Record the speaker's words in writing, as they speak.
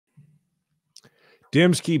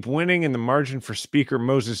Dems keep winning, and the margin for Speaker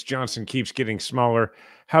Moses Johnson keeps getting smaller.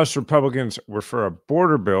 House Republicans were for a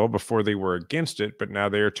border bill before they were against it, but now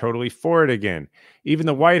they are totally for it again. Even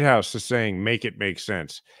the White House is saying, make it make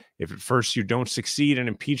sense. If at first you don't succeed in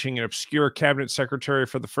impeaching an obscure cabinet secretary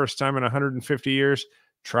for the first time in 150 years,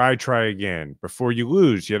 try again before you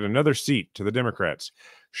lose yet another seat to the Democrats.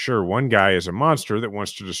 Sure, one guy is a monster that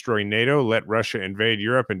wants to destroy NATO, let Russia invade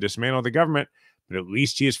Europe, and dismantle the government, but at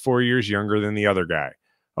least he is 4 years younger than the other guy.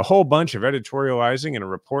 A whole bunch of editorializing and a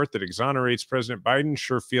report that exonerates President Biden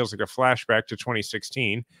sure feels like a flashback to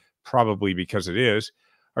 2016, probably because it is.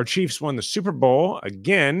 Our Chiefs won the Super Bowl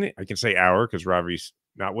again. I can say our because Ravi's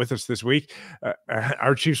not with us this week.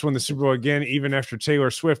 Our Chiefs won the Super Bowl again, even after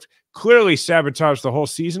Taylor Swift clearly sabotaged the whole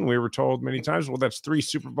season. We were told many times, well, that's 3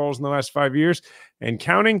 Super Bowls in the last 5 years and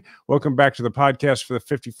counting. Welcome back to the podcast for the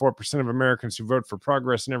 54% of Americans who vote for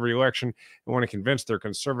progress in every election and want to convince their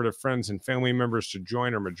conservative friends and family members to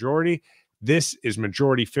join our majority. This is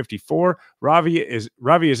Majority 54. Ravi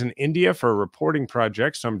is in India for a reporting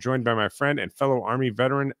project, so I'm joined by my friend and fellow Army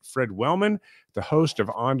veteran Fred Wellman, the host of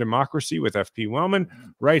On Democracy with FP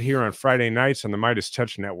Wellman, right here on Friday nights on the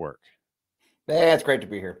MeidasTouch Network. Yeah, it's great to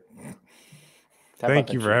be here.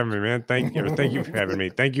 Thank you for having me, man. Thank you for having me.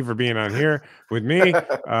 Thank you for being on here with me.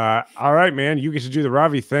 All right, man, you get to do the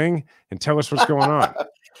Ravi thing and tell us what's going on.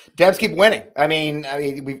 Dems keep winning. I mean,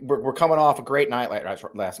 we're coming off a great night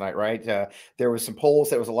last night, right? There was some polls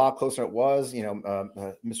that was a lot closer than it was. You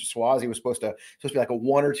know, Mr. Swazi was supposed to be like a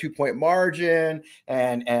 1 or 2 point margin,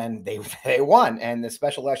 and they won. And the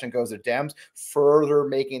special election goes to Dems, further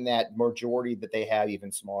making that majority that they have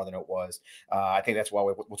even smaller than it was. I think that's why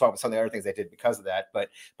we'll talk about some of the other things they did because of that. But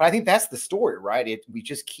I think that's the story, right? We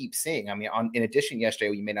just keep seeing. I mean, in addition,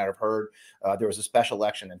 yesterday you may not have heard there was a special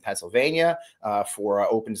election in Pennsylvania for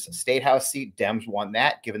open state house seat. Dems won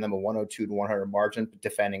that, giving them a 102 to 100 margin,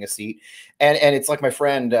 defending a seat. And it's like my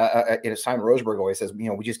friend Simon Rosenberg always says, you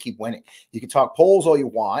know, we just keep winning. You can talk polls all you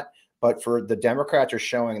want, but for the Democrats are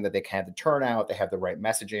showing that they can have the turnout, they have the right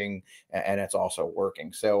messaging, and it's also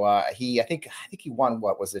working. So I think he won,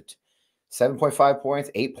 what was it, 7.5 points,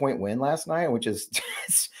 8-point win last night, which is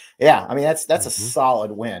yeah, I mean that's a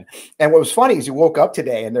solid win. And what was funny is you woke up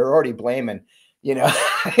today and they're already blaming, you know,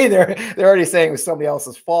 they're already saying it was somebody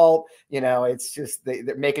else's fault. You know, it's just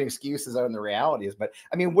they're making excuses on the realities. But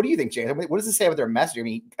I mean, what do you think, James? I mean, what does it say about their message? I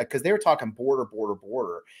mean, because they were talking border,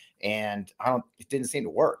 and it didn't seem to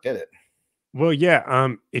work, did it? Well, yeah,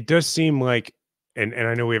 it does seem like, and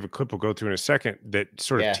I know we have a clip we'll go through in a second that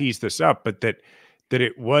sort of teased this up, but that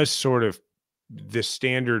it was sort of the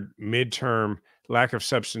standard midterm lack of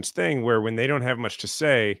substance thing where when they don't have much to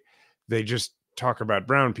say, they just talk about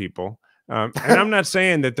brown people. And I'm not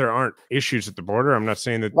saying that there aren't issues at the border. I'm not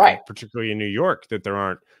saying that, particularly in New York, that there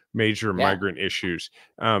aren't major migrant issues.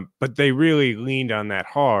 But they really leaned on that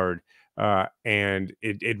hard, and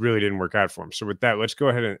it really didn't work out for them. So with that, let's go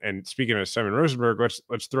ahead and speaking of Simon Rosenberg,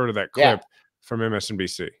 let's throw to that clip from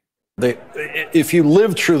MSNBC. If you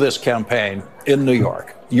lived through this campaign in New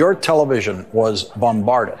York, your television was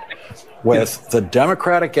bombarded with the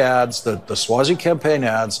Democratic ads, the Swazi campaign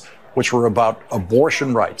ads, which were about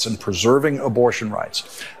abortion rights and preserving abortion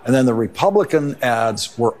rights. And then the Republican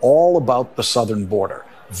ads were all about the southern border.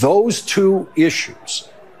 Those two issues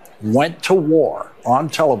went to war on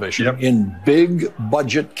television in big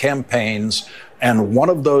budget campaigns, and one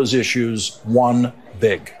of those issues won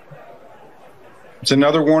big. It's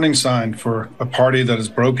another warning sign for a party that is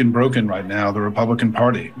broken right now, the Republican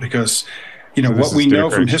Party, because, you know, what we know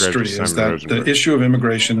from history is that the issue of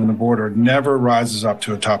immigration and the border never rises up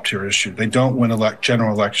to a top tier issue. They don't win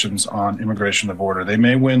general elections on immigration and the border. They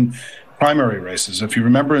may win primary races. If you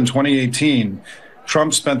remember in 2018,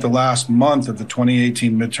 Trump spent the last month of the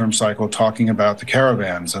 2018 midterm cycle talking about the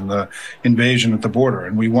caravans and the invasion at the border,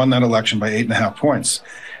 and we won that election by 8.5 points.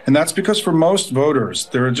 And that's because for most voters,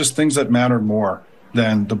 there are just things that matter more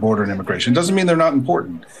than the border and immigration. It doesn't mean they're not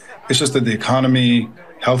important. It's just that the economy,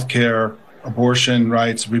 healthcare, abortion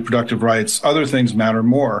rights, reproductive rights, other things matter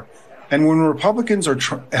more. And when Republicans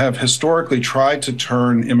have historically tried to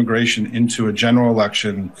turn immigration into a general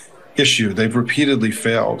election issue, they've repeatedly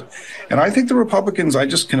failed. And I think the Republicans,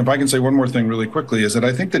 if I can say one more thing really quickly, is that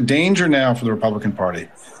I think the danger now for the Republican Party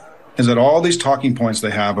is that all these talking points they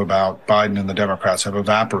have about Biden and the Democrats have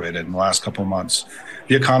evaporated in the last couple of months.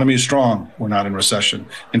 The economy is strong. We're not in recession.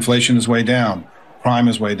 Inflation is way down. Crime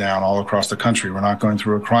is way down all across the country. We're not going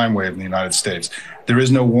through a crime wave in the United States. There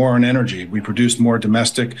is no war on energy. We produce more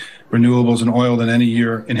domestic renewables and oil than any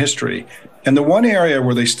year in history. And the one area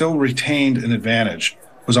where they still retained an advantage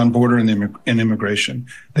was on border and immigration.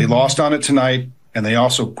 They lost on it tonight. and they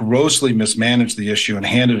also grossly mismanaged the issue and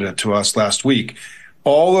handed it to us last week.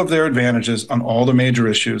 All of their advantages on all the major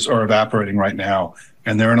issues are evaporating right now,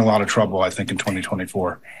 and they're in a lot of trouble, I think, in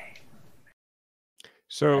 2024.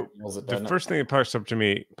 So the first thing that pops out to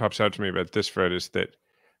me about this, Fred, is that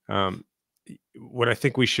what I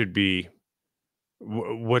think we should be,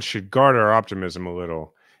 what should guard our optimism a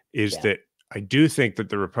little, is that I do think that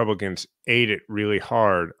the Republicans ate it really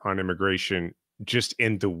hard on immigration just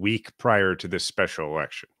in the week prior to this special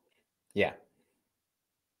election. Yeah.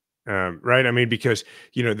 Right. I mean, because,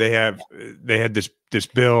 you know, they had this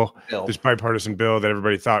bill, this bipartisan bill that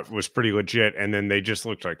everybody thought was pretty legit, and then they just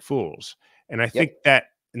looked like fools. And I think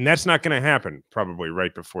that's not going to happen probably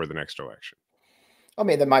right before the next election. I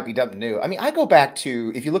mean, that might be something new. I mean, I go back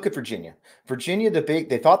to, if you look at Virginia,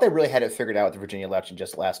 they thought they really had it figured out with the Virginia election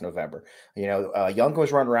just last November. You know, Youngkin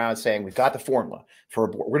was running around saying, we've got the formula for,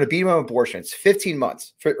 we're going to beat them on abortion. It's 15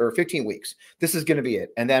 months or 15 weeks. This is going to be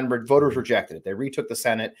it. And then voters rejected it. They retook the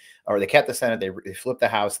Senate, or they kept the Senate. They flipped the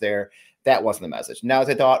House there. That wasn't the message. Now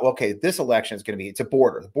they thought, well, okay, this election is going to be, it's a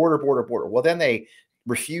border. Well, then they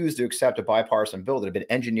refused to accept a bipartisan bill that had been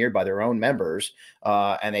engineered by their own members,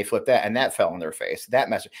 and they flipped that, and that fell on their face. That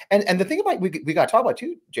message, and the thing about we got to talk about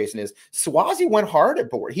too, Jason, is Suozzi went hard at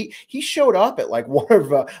board. He showed up at like one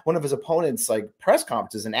of his opponents' like press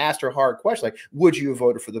conferences and asked her a hard question, like, "Would you have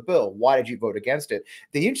voted for the bill? Why did you vote against it?"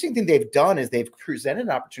 The interesting thing they've done is they've presented an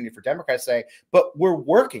opportunity for Democrats to say, "But we're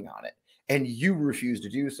working on it." And you refuse to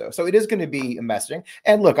do so. So it is going to be a messaging.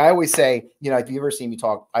 And look, I always say, you know, if you ever see me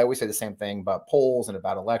talk, I always say the same thing about polls and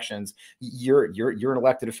about elections. You're an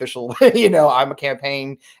elected official. You know, I'm a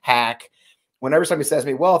campaign hack. Whenever somebody says to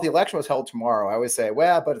me, well, if the election was held tomorrow, I always say,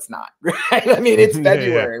 well, but it's not. Right? I mean, it's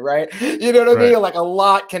February, right? You know what I mean? Like a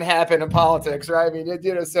lot can happen in politics, right? I mean,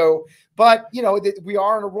 you know, so, but, you know, we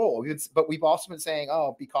are on a roll. But we've also been saying,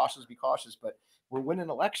 oh, be cautious, but we're winning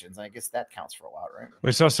elections. I guess that counts for a lot, right?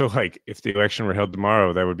 It's also like, if the election were held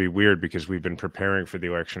tomorrow, that would be weird, because we've been preparing for the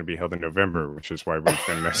election to be held in November, which is why we've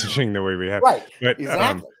been messaging the way we have. Right. But,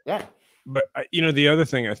 exactly. Yeah. But, you know, the other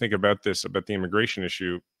thing I think about this, about the immigration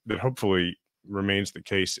issue, that hopefully remains the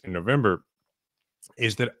case in November,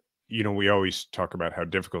 is that, you know, we always talk about how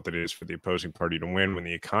difficult it is for the opposing party to win when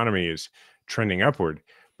the economy is trending upward.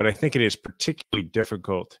 But I think it is particularly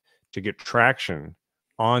difficult to get traction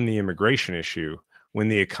on the immigration issue when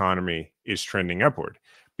the economy is trending upward,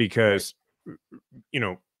 because, you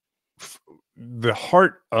know, the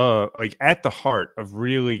heart of, like, at the heart of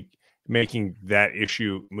really making that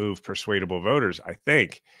issue move persuadable voters, I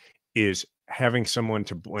think, is having someone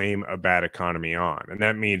to blame a bad economy on. And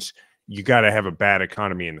that means you got to have a bad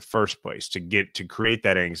economy in the first place to create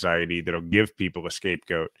that anxiety that'll give people a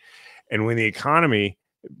scapegoat. And when the economy,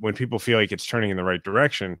 when people feel like it's turning in the right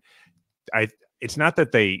direction, it's not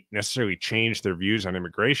that they necessarily change their views on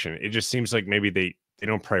immigration. It just seems like maybe they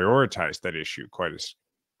don't prioritize that issue quite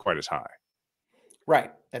as high.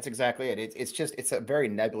 Right. That's exactly it. It's a very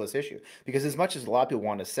nebulous issue, because as much as a lot of people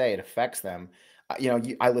want to say it affects them, you know,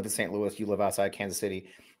 I live in St. Louis, you live outside Kansas City.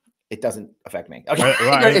 It doesn't affect me. Okay.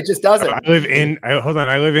 It just doesn't. I live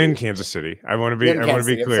in Kansas City. I want to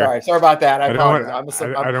be clear. Sorry about that. I'm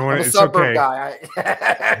a suburb guy.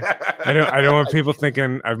 I don't want people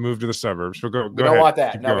thinking I've moved to the suburbs. But go don't ahead. Want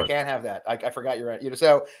that. No, we can't have that. I forgot you're right. You know,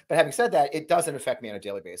 so, but having said that, it doesn't affect me on a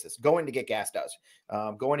daily basis. Going to get gas does.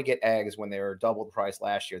 Going to get eggs when they were double the price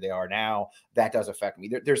last year, they are now. That does affect me.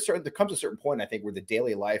 There comes a certain point, I think, where the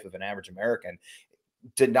daily life of an average American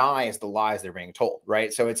denies the lies they're being told,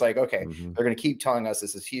 right? So it's like, okay, they're going to keep telling us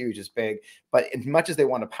this is huge, it's big, but as much as they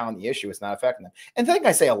want to pound the issue, it's not affecting them. And the thing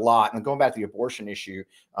I say a lot, and going back to the abortion issue,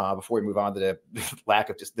 before we move on to the lack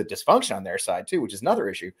of just the dysfunction on their side too, which is another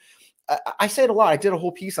issue. I say it a lot. I did a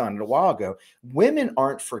whole piece on it a while ago. Women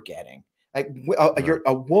aren't forgetting. Like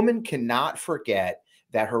a woman cannot forget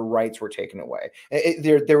that her rights were taken away.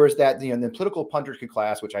 There was that, you know, the political punditry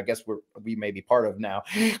class, which I guess we may be part of now,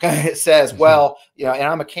 it says, well, you know, and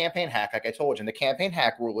I'm a campaign hack, like I told you, and the campaign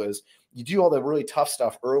hack rule is you do all the really tough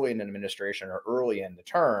stuff early in an administration or early in the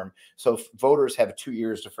term, so voters have 2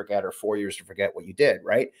 years to forget or 4 years to forget what you did,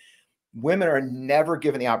 right? Women are never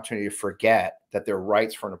given the opportunity to forget that their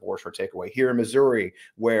rights for an abortion are taken away. Here in Missouri,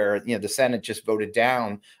 where, you know, the Senate just voted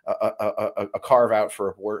down a carve out for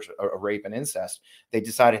abortion, a rape and incest, they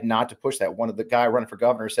decided not to push that. One of the guy running for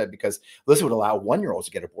governor said, because this would allow 1-year-olds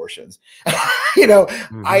to get abortions. You know,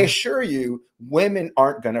 I assure you, women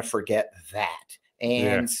aren't going to forget that.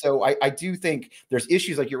 And so I do think there's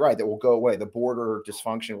issues, like you're right, that will go away. The border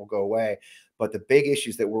dysfunction will go away. But the big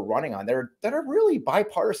issues that we're running on that are really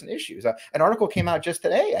bipartisan issues. An article came out just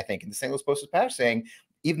today, I think, in the St. Louis Post-Dispatch saying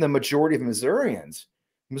even the majority of Missourians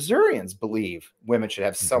Missourians believe women should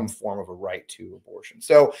have some form of a right to abortion.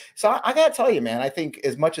 So I got to tell you, man, I think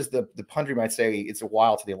as much as the pundit might say it's a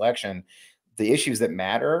while to the election, the issues that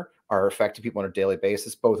matter are affecting people on a daily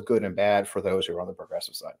basis, both good and bad for those who are on the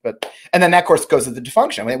progressive side. And then that, of course, goes to the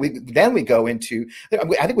dysfunction. I mean, then we go into,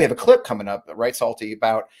 I think we have a clip coming up, right, Salty,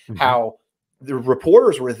 about how the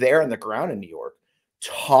reporters were there on the ground in New York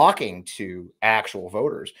talking to actual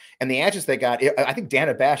voters, and the answers they got. I think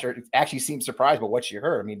Dana Basher actually seemed surprised by what she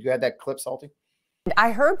heard. I mean, you had that clip, Salty? I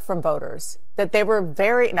heard from voters that they were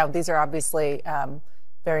now these are obviously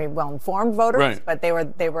very well-informed voters, right, but they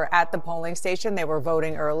were at the polling station. They were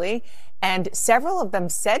voting early, and several of them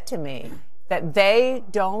said to me that they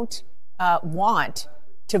don't want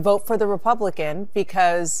to vote for the Republican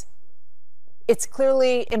because it's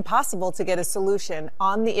clearly impossible to get a solution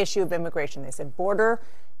on the issue of immigration. They said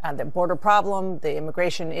the border problem, the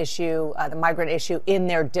immigration issue, the migrant issue in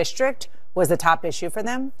their district was the top issue for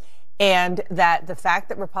them. And that the fact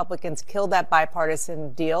that Republicans killed that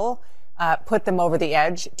bipartisan deal put them over the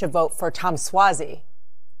edge to vote for Tom Suozzi,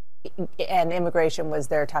 and immigration was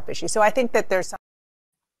their top issue. So I think that there's some.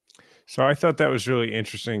 So I thought that was really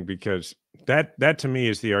interesting because that to me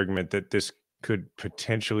is the argument that this could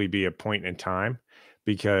potentially be a point in time,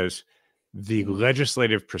 because the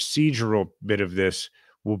legislative procedural bit of this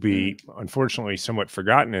will be unfortunately somewhat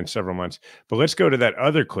forgotten in several months. But let's go to that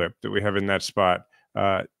other clip that we have in that spot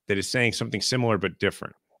that is saying something similar but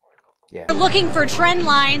different. Yeah. You're looking for trend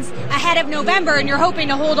lines ahead of November, and you're hoping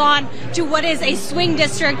to hold on to what is a swing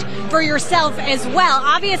district for yourself as well.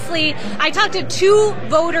 Obviously, I talked to 2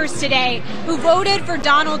 voters today who voted for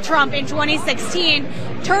Donald Trump in 2016,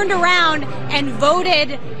 turned around and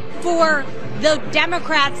voted for the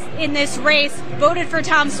Democrats in this race, voted for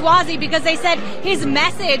Tom Suozzi because they said his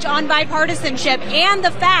message on bipartisanship and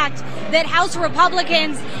the fact that House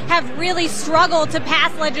Republicans have really struggled to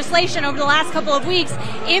pass legislation over the last couple of weeks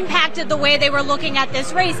impacted the way they were looking at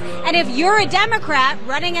this race. And if you're a Democrat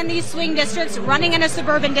running in these swing districts, running in a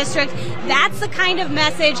suburban district, that's the kind of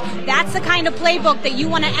message, that's the kind of playbook that you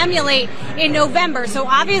want to emulate in November. So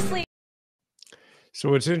obviously.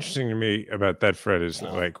 So what's interesting to me about that, Fred, is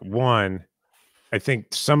like, one, I think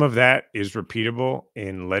some of that is repeatable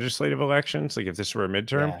in legislative elections. Like if this were a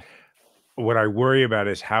midterm, what I worry about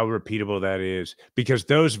is how repeatable that is, because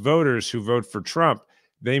those voters who vote for Trump,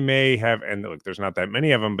 they may have, and look, there's not that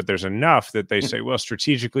many of them, but there's enough that they say, well,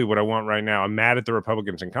 strategically, what I want right now, I'm mad at the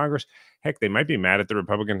Republicans in Congress. Heck, they might be mad at the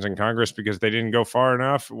Republicans in Congress because they didn't go far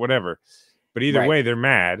enough, whatever. But either way, they're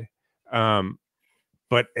mad.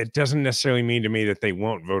 But it doesn't necessarily mean to me that they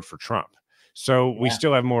won't vote for Trump. So we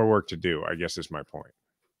still have more work to do, I guess is my point.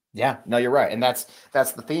 Yeah, no, you're right. And that's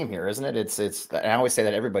the theme here, isn't it? It's and I always say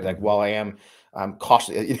that everybody, like, while I am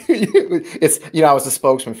cautiously, it's, I was a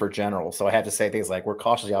spokesman for General, so I had to say things like, we're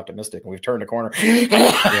cautiously optimistic and we've turned a corner.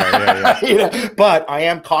 But I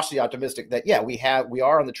am cautiously optimistic that, we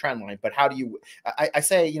are on the trend line. But how do you, I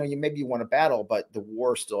say, maybe you want a battle, but the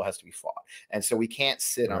war still has to be fought. And so we can't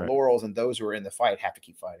sit on laurels, and those who are in the fight have to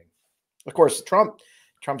keep fighting. Of course,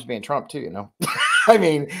 Trump's being Trump too, I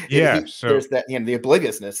mean, so there's that, the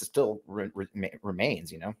obliviousness still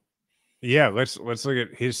remains, Yeah, let's look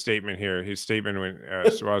at his statement here. His statement when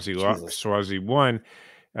Suozzi won.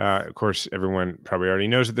 Of course, everyone probably already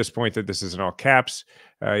knows at this point that this is in all caps.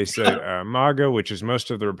 He said, MAGA, which is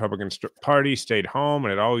most of the Republican Party, stayed home,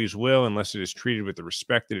 and it always will unless it is treated with the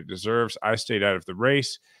respect that it deserves. I stayed out of the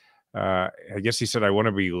race. I guess he said, I want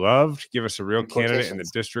to be loved. Give us a real candidate in the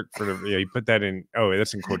district for the, he put that in. Oh,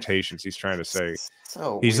 that's in quotations. He's trying to say,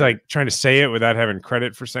 he's like trying to say it without having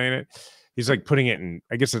credit for saying it. He's like putting it in,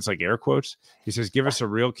 I guess it's like air quotes. He says, give us a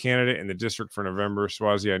real candidate in the district for November.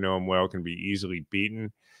 Suozzi, I know him well, can be easily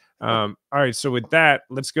beaten. All right. So with that,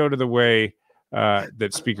 let's go to the way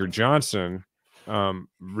that Speaker Johnson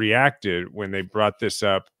reacted when they brought this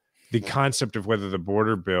up, the concept of whether the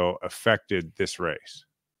border bill affected this race.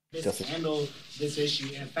 To handle this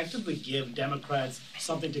issue and effectively give Democrats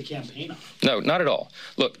something to campaign on? No, not at all.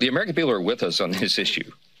 Look, the American people are with us on this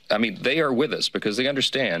issue. I mean, they are with us because they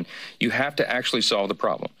understand you have to actually solve the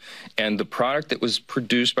problem. And the product that was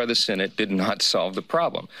produced by the Senate did not solve the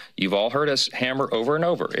problem. You've all heard us hammer over and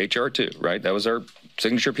over H.R. 2, right? That was our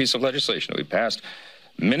signature piece of legislation that we passed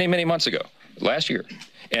many, many months ago, last year.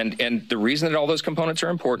 And the reason that all those components are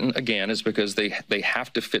important, again, is because they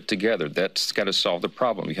have to fit together. That's got to solve the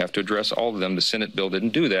problem. You have to address all of them. The Senate bill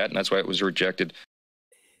didn't do that, and that's why it was rejected.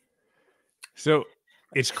 So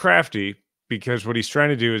it's crafty, because what he's trying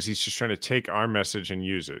to do is he's just trying to take our message and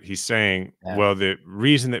use it. He's saying, well, the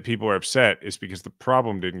reason that people are upset is because the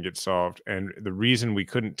problem didn't get solved. And the reason we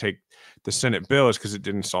couldn't take the Senate bill is because it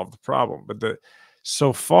didn't solve the problem. But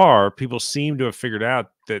so far, people seem to have figured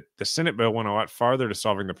out that the Senate bill went a lot farther to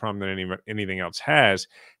solving the problem than anything else has.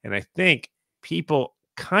 And I think people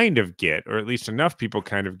kind of get, or at least enough people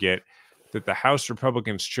kind of get, that the House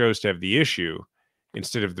Republicans chose to have the issue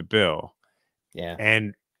instead of the bill. Yeah.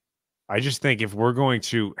 And I just think if we're going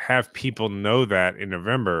to have people know that in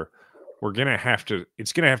November, it's going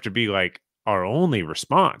to have to be like our only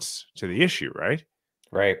response to the issue, right?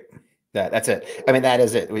 Right. That's it. I mean, that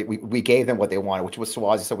is it. We gave them what they wanted, which was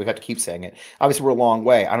Suozzi, so we've got to keep saying it. Obviously, we're a long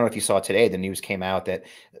way. I don't know if you saw today, the news came out that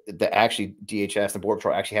actually DHS, the Border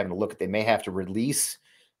Patrol, actually having to look at, they may have to release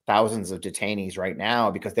thousands of detainees right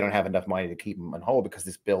now because they don't have enough money to keep them on hold because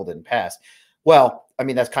this bill didn't pass. Well, I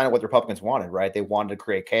mean, that's kind of what the Republicans wanted, right? They wanted to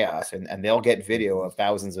create chaos, and they'll get video of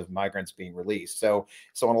thousands of migrants being released. So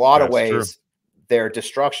in a lot of ways, true. Their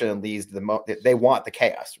destruction leads to they want the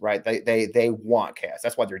chaos, right? They want chaos.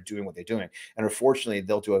 That's why they're doing what they're doing. And unfortunately,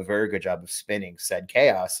 they'll do a very good job of spinning said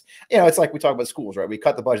chaos. You know, it's like we talk about schools, right? We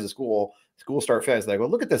cut the budget of school, schools start failing. It's like, well,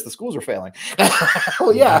 look at this, the schools are failing.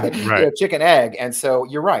 Well, yeah, right. You know, chicken egg. And so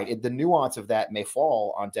you're right. The nuance of that may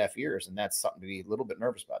fall on deaf ears, and that's something to be a little bit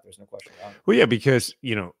nervous about. There's no question about it. Well, yeah, because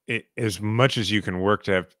you know, as much as you can work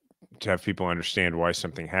to have people understand why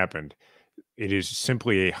something happened, it is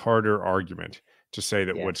simply a harder argument to say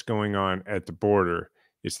that what's going on at the border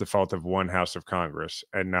is the fault of one house of Congress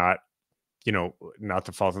and not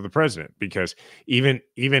the fault of the president. Because even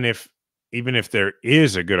if there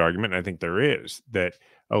is a good argument, and I think there is, that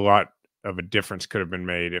a lot of a difference could have been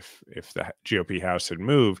made if the GOP House had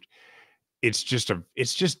moved. There's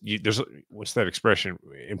what's that expression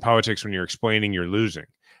in politics? When you're explaining, you're losing.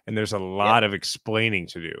 And there's a lot of explaining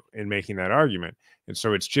to do in making that argument. And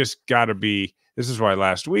so it's just got to be, this is why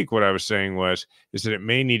last week what I was saying is that it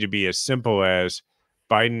may need to be as simple as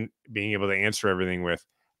Biden being able to answer everything with,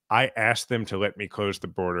 I asked them to let me close the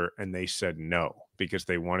border and they said no, because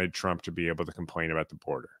they wanted Trump to be able to complain about the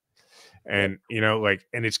border. And,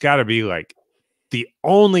 and it's got to be like the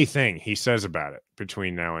only thing he says about it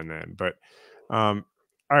between now and then. But all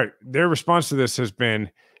right, their response to this has been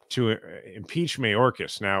to impeach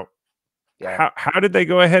Mayorkas. Now, how did they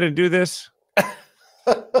go ahead and do this?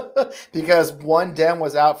 Because one Dem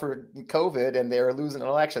was out for COVID and they were losing an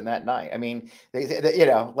election that night. I mean,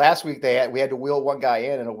 last week we had to wheel one guy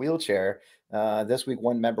in a wheelchair. This week,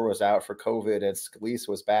 one member was out for COVID and Scalise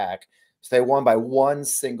was back. So they won by one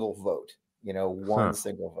single vote,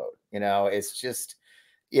 single vote. It's just,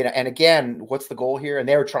 and again, what's the goal here? And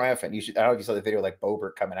they were triumphant. I don't know if you saw the video, like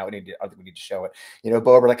Boebert coming out. I think we need to show it.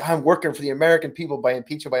 Boebert, like, I'm working for the American people by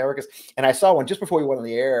impeaching Mayorkas. And I saw one just before we went on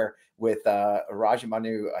the air with Raji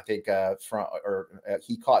Manu, I think,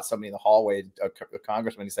 he caught somebody in the hallway, a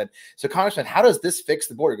congressman. He said, "So, Congressman, how does this fix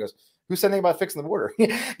the border?" He goes, "Who said anything about fixing the border?"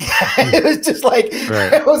 It was just like,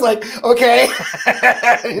 It was like, okay,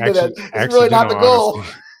 it's really not the goal.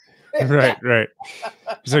 Right.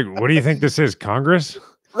 He's like, "What do you think this is, Congress?"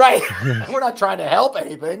 Right. We're not trying to help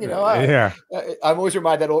anything, Yeah. I'm always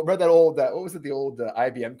reminded that old what was it, the old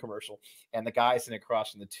IBM commercial, and the guy sitting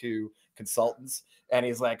across from the two consultants, and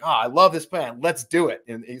he's like, "Oh, I love this plan. Let's do it."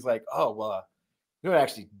 And he's like, "Oh, well, we don't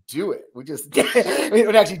actually do it. We just we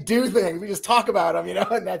don't actually do things. We just talk about them,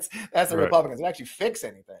 And that's the Republicans. They don't actually fix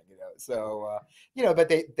anything, So but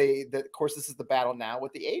they of course, this is the battle now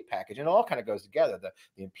with the aid package, and it all kind of goes together.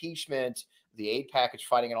 The impeachment, the aid package,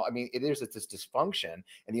 fighting, and all. I mean, there's this dysfunction,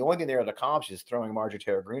 and the only thing they're able to accomplish is throwing Marjorie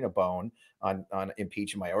Taylor Greene a bone on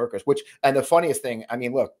impeaching Mayorkas. And the funniest thing, I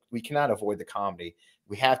mean, look, we cannot avoid the comedy.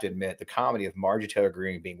 We have to admit the comedy of Marjorie Taylor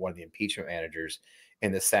Greene being one of the impeachment managers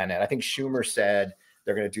in the Senate. I think Schumer said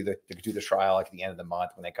they're going to do the trial like at the end of the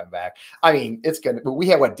month when they come back. I mean, it's going to. We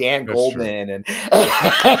have Dan Goldman, and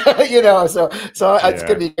so it's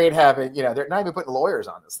going to be great having. They're not even putting lawyers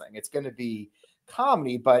on this thing. It's going to be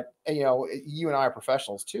comedy, but you and I are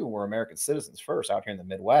professionals too. We're American citizens first out here in the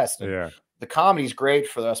Midwest. And the comedy is great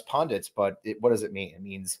for us pundits, but what does it mean? It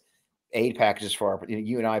means aid packages for our.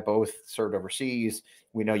 You and I both served overseas.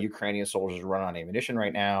 We know Ukrainian soldiers run on ammunition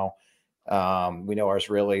right now. We know our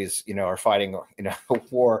Israelis, are fighting, a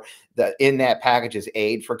war. In that package is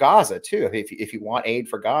aid for Gaza too. If you want aid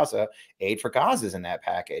for Gaza is in that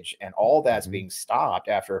package, and all that's being stopped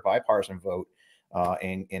after a bipartisan vote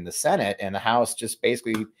in the Senate, and the House just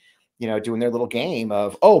basically, doing their little game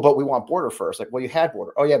of, oh, but we want border first. Like, well, you had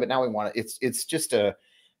border. Oh yeah, but now we want it. It's just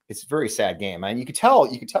it's a very sad game, and you could tell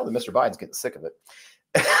that Mr. Biden's getting sick of it.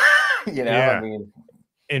 I mean.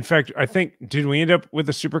 In fact, I think, did we end up with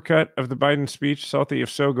a supercut of the Biden speech, Salty? If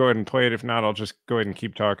so, go ahead and play it. If not, I'll just go ahead and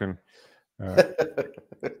keep talking.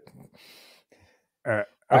 I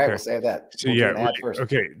All right, we'll save that. So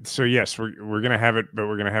okay. So yes, we're gonna have it, but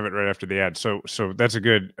we're gonna have it right after the ad. So that's a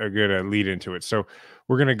good lead into it. So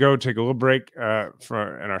we're gonna go take a little break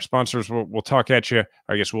and our sponsors. We'll talk at you.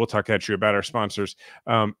 I guess we'll talk at you about our sponsors,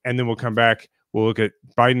 and then we'll come back. We'll look at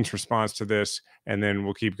Biden's response to this, and then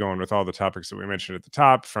we'll keep going with all the topics that we mentioned at the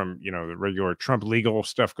top, from the regular Trump legal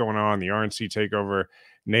stuff going on, the RNC takeover,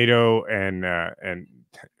 NATO, and the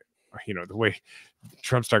way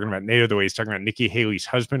Trump's talking about NATO, the way he's talking about Nikki Haley's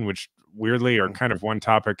husband, which weirdly are kind of one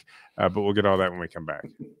topic, but we'll get all that when we come back.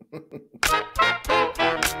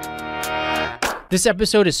 This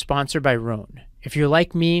episode is sponsored by Rhone. If you're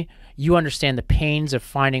like me, you understand the pains of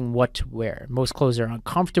finding what to wear. Most clothes are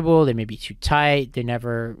uncomfortable. They may be too tight. They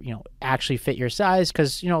never, actually fit your size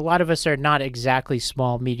because, a lot of us are not exactly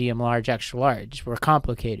small, medium, large, extra large. We're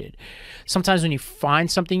complicated. Sometimes when you find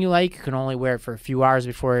something you like, you can only wear it for a few hours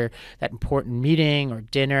before that important meeting or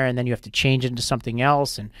dinner, and then you have to change it into something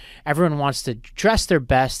else. And everyone wants to dress their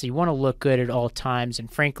best. You want to look good at all times.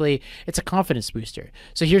 And frankly, it's a confidence booster.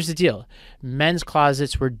 So here's the deal. Men's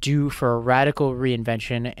closets were due for a radical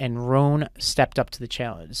reinvention, and Rhone stepped up to the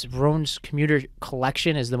challenge. Rhone's commuter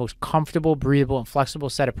collection is the most comfortable, breathable, and flexible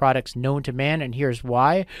set of products known to man, and here's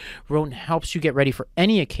why. Rhone helps you get ready for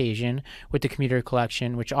any occasion with the commuter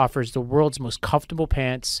collection, which offers the world's most comfortable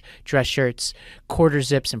pants, dress shirts, quarter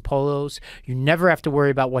zips, and polos. You never have to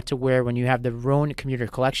worry about what to wear when you have the Rhone commuter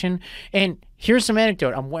collection. And here's some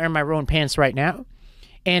anecdote. I'm wearing my Rhone pants right now.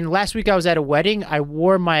 And last week I was at a wedding. I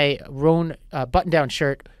wore my Rhone button-down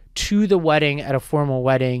shirt to the wedding at a formal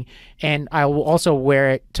wedding, and I will also wear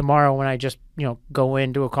it tomorrow when I just go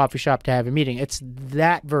into a coffee shop to have a meeting. It's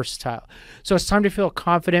that versatile. So it's time to feel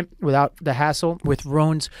confident without the hassle. With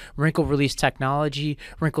Rhone's wrinkle release technology,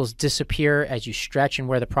 wrinkles disappear as you stretch and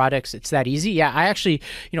wear the products. It's that easy. Yeah, I actually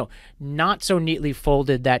not so neatly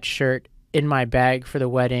folded that shirt in my bag for the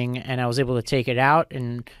wedding, and I was able to take it out,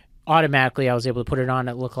 and automatically I was able to put it on.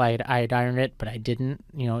 It looked like I had ironed it, but I didn't.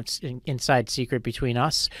 It's an inside secret between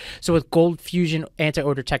us. So with Gold Fusion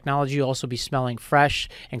anti-odor technology, you'll also be smelling fresh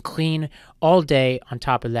and clean all day. On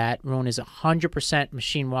top of that, Rhone is 100%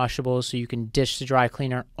 machine washable, so you can dish the dry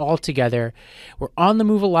cleaner all together. We're on the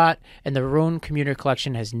move a lot, and the Rhone commuter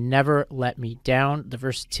collection has never let me down. The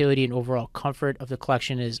versatility and overall comfort of the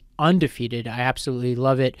collection is undefeated. I absolutely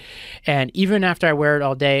love it. And even after I wear it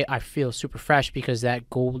all day, I feel super fresh because that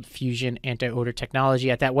Gold Fusion anti-odor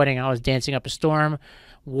technology. At that wedding, I was dancing up a storm,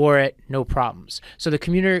 wore it, no problems. So the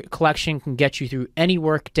commuter collection can get you through any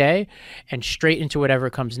work day and straight into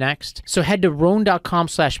whatever comes next. So head to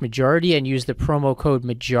Rhone.com/majority and use the promo code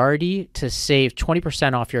majority to save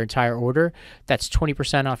 20% off your entire order. That's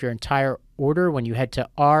 20% off your entire order when you head to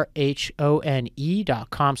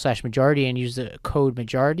RHONE.com/majority and use the code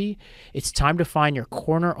majority. It's time to find your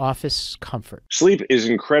corner office comfort. Sleep is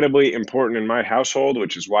incredibly important in my household,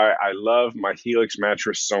 which is why I love my Helix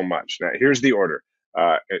mattress so much. Now, here's the order.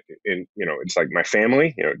 It's like my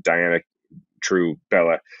family, Diana, True,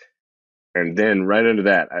 Bella. And then right under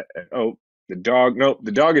that, the dog. No,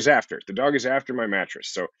 the dog is after. The dog is after my mattress.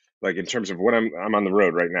 So like in terms of what I'm on the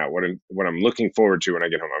road right now, what I'm looking forward to when I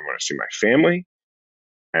get home, I want to see my family,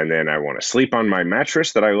 and then I want to sleep on my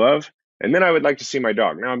mattress that I love, and then I would like to see my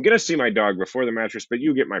dog. Now I'm going to see my dog before the mattress, but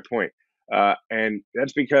you get my point. And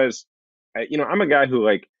that's because, I'm a guy who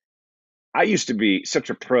I used to be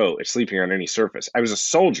such a pro at sleeping on any surface. I was a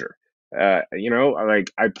soldier. I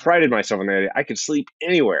prided myself on that. I could sleep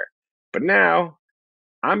anywhere. But now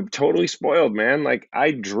I'm totally spoiled, man.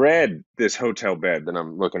 I dread this hotel bed that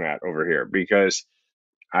I'm looking at over here because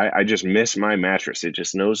I just miss my mattress. It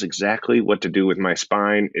just knows exactly what to do with my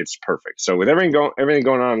spine. It's perfect. So with everything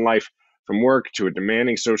going on in life, from work to a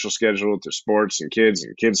demanding social schedule to sports and kids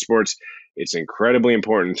sports, it's incredibly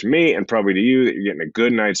important to me and probably to you that you're getting a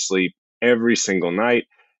good night's sleep every single night.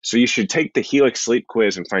 So you should take the Helix Sleep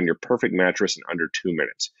Quiz and find your perfect mattress in under 2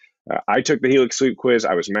 minutes. I took the Helix Sleep Quiz.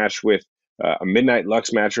 I was matched with a Midnight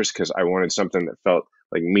Luxe mattress because I wanted something that felt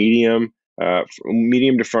like medium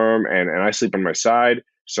to firm, and I sleep on my side.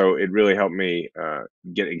 So it really helped me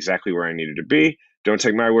get exactly where I needed to be. Don't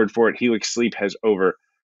take my word for it. Helix Sleep has over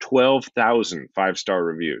 12,000 5-star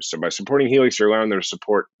reviews. So by supporting Helix, you're allowing them to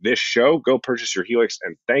support this show. Go purchase your Helix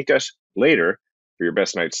and thank us later for your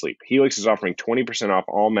best night's sleep. Helix is offering 20% off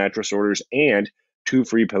all mattress orders and 2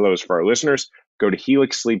 free pillows for our listeners. Go to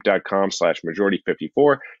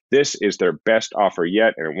helixsleep.com/majority54. This is their best offer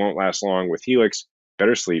yet, and it won't last long. With Helix,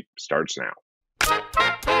 better sleep starts now.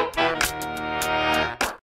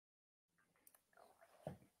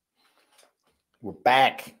 We're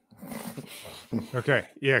back. Okay.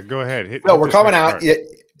 Yeah, go ahead. No, we're coming out.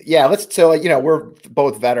 Yeah, so you know, we're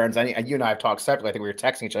both veterans. You and I have talked separately. I think we were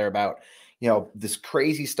texting each other about, you know, this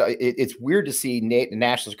crazy stuff. It's weird to see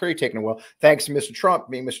national security taken away. Thanks to Mr. Trump,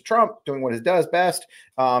 being Mr. Trump, doing what he does best.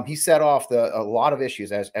 He set off a lot of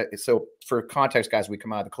issues. So for context, guys, we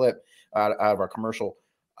come out of the clip, out of our commercial.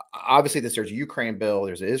 Obviously, there's a Ukraine bill,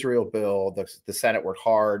 there's an Israel bill. The Senate worked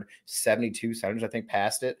hard. 72 senators, I think,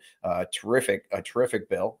 passed it. A terrific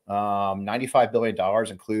bill. $95 billion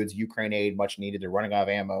includes Ukraine aid, much needed. They're running out of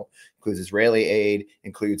ammo. Includes Israeli aid.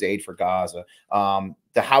 Includes aid for Gaza.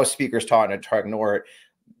 The House Speaker's trying to ignore it.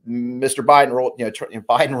 Mr.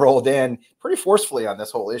 Biden rolled in pretty forcefully on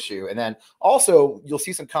this whole issue, and then also you'll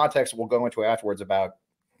see some context we'll go into afterwards about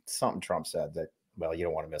something Trump said that, well, you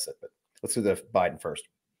don't want to miss it. But let's do the Biden first.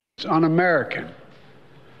 It's un-American.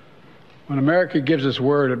 When America gives us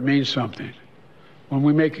word, it means something. When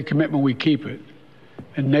we make a commitment, we keep it.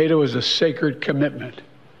 And NATO is a sacred commitment.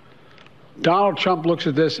 Donald Trump looks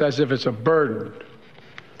at this as if it's a burden.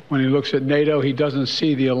 When he looks at NATO, he doesn't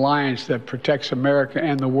see the alliance that protects America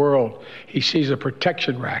and the world. He sees a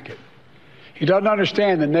protection racket. He doesn't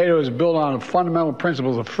understand that NATO is built on the fundamental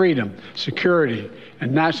principles of freedom, security,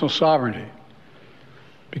 and national sovereignty.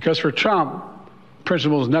 Because for Trump,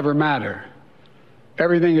 principles never matter.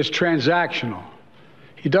 Everything is transactional.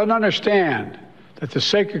 He doesn't understand that the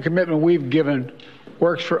sacred commitment we've given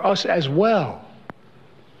works for us as well.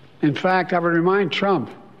 In fact, I would remind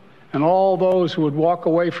Trump and all those who would walk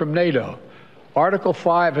away from NATO, Article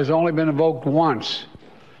 5 has only been invoked once,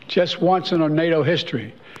 just once in our NATO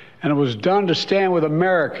history, and it was done to stand with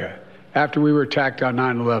America after we were attacked on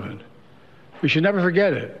 9/11. We should never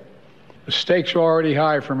forget it. The stakes were already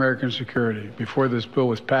high for American security before this bill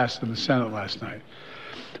was passed in the Senate last night.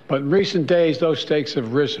 But in recent days, those stakes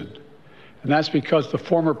have risen. And that's because the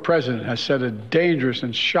former president has sent a dangerous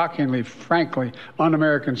and shockingly, frankly,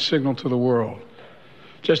 un-American signal to the world.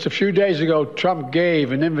 Just a few days ago, Trump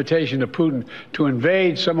gave an invitation to Putin to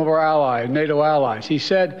invade some of our allies, NATO allies. He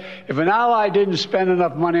said if an ally didn't spend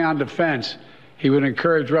enough money on defense, he would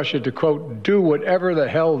encourage Russia to, quote, do whatever the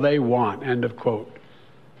hell they want, end of quote.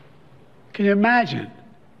 Can you imagine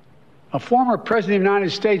a former president of the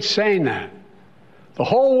United States saying that? The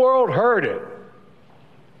whole world heard it.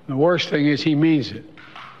 The worst thing is he means it.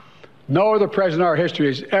 No other president in our history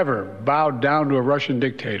has ever bowed down to a Russian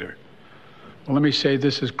dictator. Well, let me say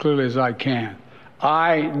this as clearly as I can.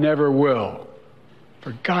 I never will.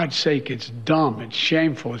 For God's sake, it's dumb, it's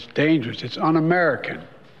shameful, it's dangerous, it's un-American.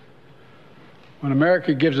 When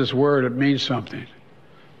America gives us word, it means something.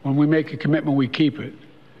 When we make a commitment, we keep it.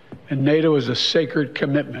 And NATO is a sacred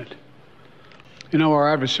commitment. You know,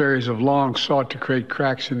 our adversaries have long sought to create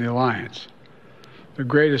cracks in the alliance. The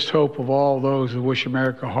greatest hope of all those who wish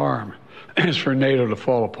America harm is for NATO to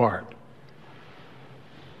fall apart.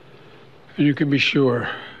 And you can be sure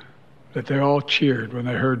that they all cheered when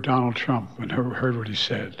they heard Donald Trump and heard what he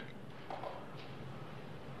said.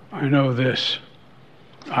 I know this.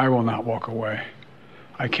 I will not walk away.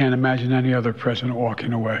 I can't imagine any other president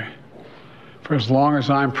walking away. For as long as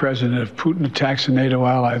I'm president, if Putin attacks a NATO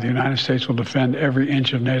ally, the United States will defend every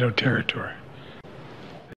inch of NATO territory.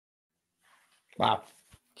 Wow.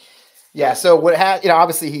 Yeah. So what had, you know,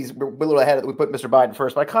 obviously he's a little ahead. We put Mr. Biden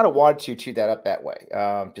first, but I kind of wanted to tee that up that way,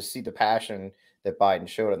 to see the passion that Biden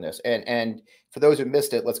showed on this. And for those who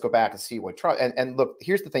missed it, let's go back and see what Trump, and look,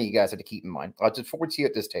 here's the thing you guys have to keep in mind. I'll just forward to you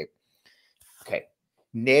at this tape. Okay.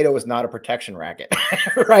 NATO is not a protection racket,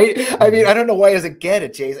 right? I mean, I don't know why he doesn't get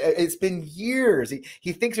it, Chase. It's been years.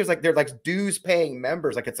 He thinks they're like dues paying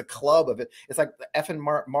members, like it's a club of it. It's like the effing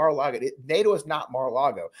Mar-a-Lago. NATO is not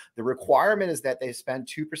Mar-a-Lago. The requirement is that they spend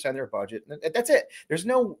 2% of their budget. That's it. There's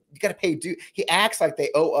no, you got to pay due. He acts like they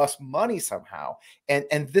owe us money somehow.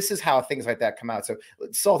 And this is how things like that come out. So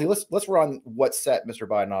Salty, let's run what set Mr.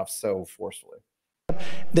 Biden off so forcefully.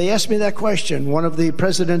 They asked me that question. One of the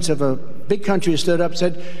presidents of a big country stood up and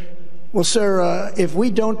said, well, sir, if we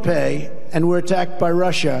don't pay and we're attacked by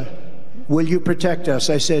Russia, will you protect us?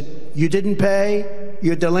 I said, you didn't pay?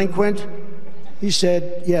 You're delinquent? He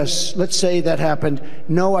said, yes, let's say that happened.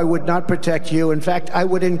 No, I would not protect you. In fact, I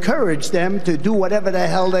would encourage them to do whatever the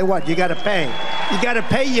hell they want. You got to pay. You got to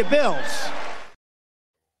pay your bills.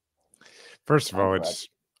 First of all, it's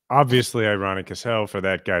obviously ironic as hell for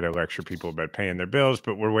that guy to lecture people about paying their bills,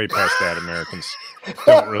 but we're way past that. Americans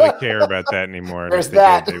don't really care about that anymore. There's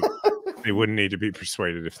that. They wouldn't need to be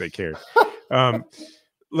persuaded if they cared.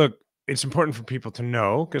 Look, it's important for people to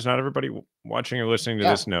know, because not everybody watching or listening to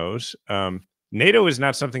this knows, NATO is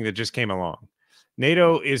not something that just came along.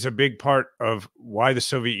 NATO is a big part of why the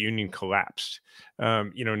Soviet Union collapsed.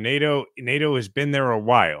 You know, NATO has been there a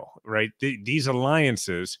while, right? These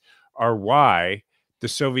alliances are why the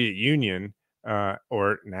Soviet Union,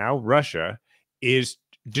 or now Russia, is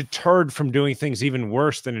deterred from doing things even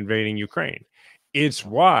worse than invading Ukraine. It's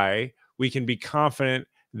why we can be confident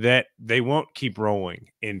that they won't keep rolling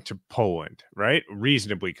into Poland, right?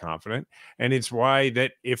 Reasonably confident. And it's why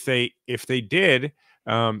that if they did,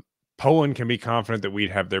 Poland can be confident that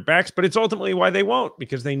we'd have their backs, but it's ultimately why they won't,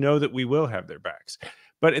 because they know that we will have their backs.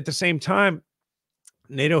 But at the same time,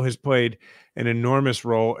 NATO has played an enormous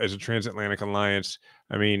role as a transatlantic alliance.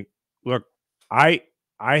 I mean, look, I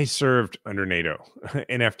served under NATO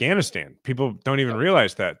in Afghanistan. People don't even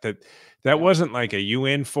realize that wasn't like a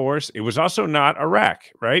UN force. It was also not Iraq,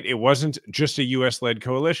 right? It wasn't just a US-led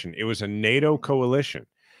coalition. It was a NATO coalition.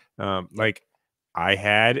 Like I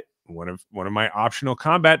had one of my optional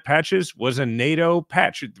combat patches was a NATO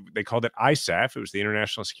patch. They called it ISAF. It was the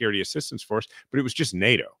International Security Assistance Force, but it was just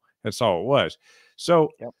NATO. That's all it was.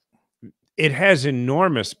 So it has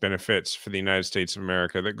enormous benefits for the United States of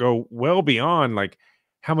America that go well beyond like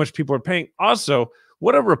how much people are paying. Also,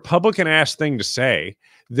 what a Republican ass thing to say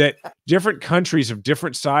that different countries of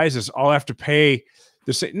different sizes all have to pay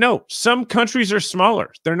the same. No, some countries are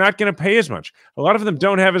smaller. They're not going to pay as much. A lot of them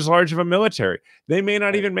don't have as large of a military. They may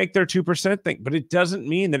not even make their 2% thing, but it doesn't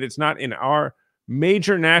mean that it's not in our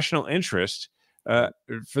major national interest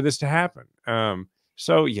for this to happen.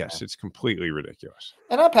 So yes, it's completely ridiculous.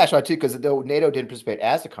 And I'm passionate too, because though NATO didn't participate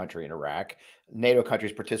as a country in Iraq, NATO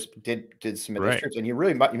countries did submit their troops, and you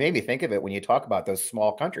made me think of it when you talk about those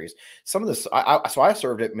small countries. Some of this, so I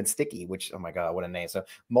served at Minsticky, which, oh my God, what a name! So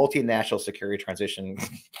multinational security transition.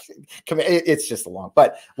 It's just a long.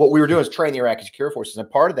 But what we were doing is train the Iraqi security forces, and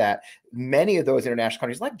part of that, many of those international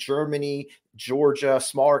countries like Germany, Georgia,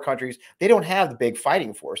 smaller countries, they don't have the big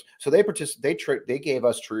fighting force, so they gave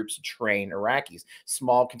us troops to train Iraqis,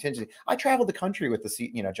 small contingency. I traveled the country with the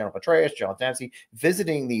General Petraeus, General Dempsey,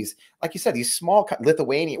 visiting these, like you said, these small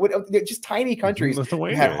Lithuania, just tiny countries had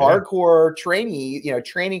hardcore training.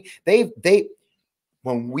 They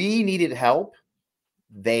when we needed help,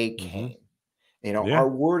 they came. Our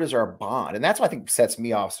word is our bond, and that's what I think sets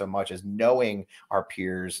me off so much, is knowing our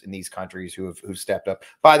peers in these countries who've stepped up.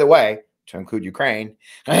 By the way, to include Ukraine,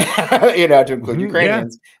 to include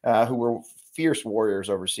Ukrainians who were fierce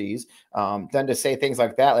warriors overseas. Then to say things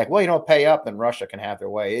like that, like, well, you don't pay up, then Russia can have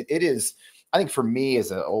their way. It is, I think, for me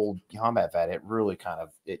as an old combat vet, it really kind of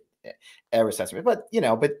it ever sets me. But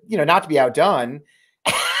not to be outdone.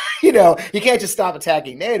 You can't just stop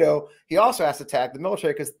attacking NATO. He also has to attack the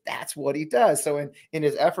military, because that's what he does. So in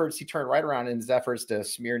his efforts, he turned right around in his efforts to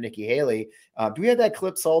smear Nikki Haley. Do we have that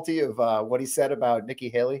clip, Salty, of what he said about Nikki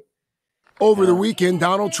Haley? Over the weekend,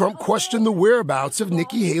 Donald Trump questioned the whereabouts of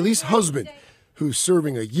Nikki Haley's husband, who's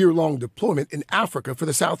serving a year-long deployment in Africa for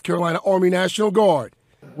the South Carolina Army National Guard.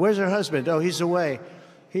 Where's her husband? Oh, he's away.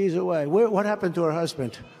 He's away. What happened to her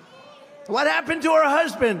husband? What happened to her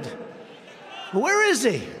husband? Where is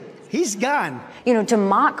he? He's gone. To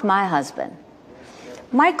mock my husband,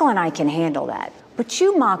 Michael and I can handle that. But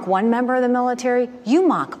you mock one member of the military, you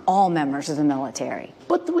mock all members of the military.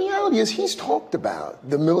 But the reality is he's talked about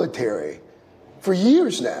the military for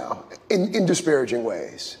years now in disparaging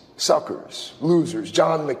ways. Suckers, losers,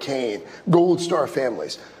 John McCain, Gold Star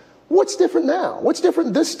families. What's different now? What's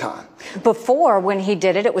different this time? Before, when he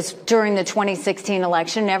did it, it was during the 2016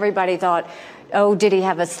 election. Everybody thought, oh, did he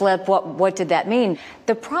have a slip? What did that mean?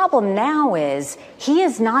 The problem now is he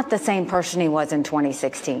is not the same person he was in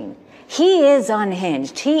 2016. He is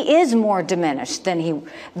unhinged. He is more diminished than he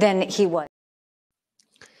was.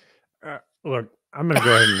 Look, I'm going to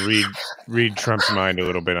go ahead and read Trump's mind a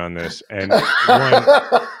little bit on this. And one,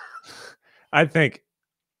 I think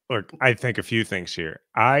a few things here.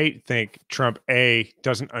 I think Trump, A,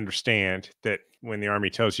 doesn't understand that when the Army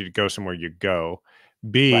tells you to go somewhere, you go.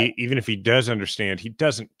 B, even if he does understand, he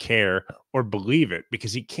doesn't care or believe it,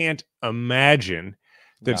 because he can't imagine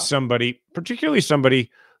that somebody, particularly somebody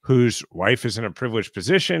whose wife is in a privileged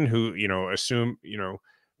position, who,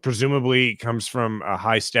 presumably comes from a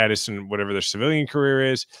high status in whatever their civilian career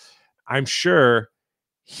is. I'm sure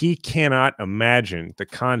he cannot imagine the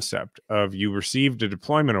concept of you received a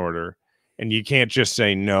deployment order and you can't just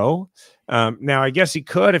say no. Now, I guess he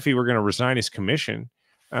could if he were going to resign his commission.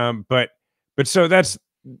 But so that's,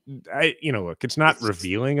 look, it's not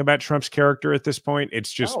revealing about Trump's character at this point.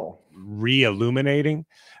 It's just re-illuminating.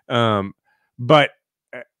 But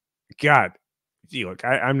God, look,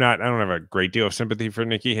 I don't have a great deal of sympathy for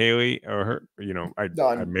Nikki Haley or her,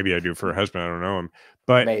 maybe I do for her husband. I don't know him,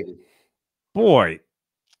 but maybe. Boy,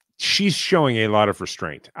 she's showing a lot of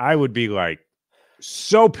restraint. I would be like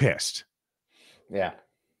so pissed. Yeah.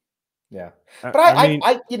 Yeah, but I mean,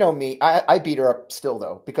 you know me, I beat her up still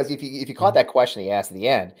though, because if you caught that question he asked at the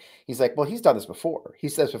end, he's like, well, he's done this before. He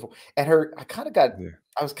says before, and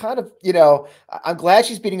I was kind of, you know, I'm glad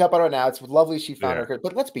she's beating up on her now. It's lovely she found her,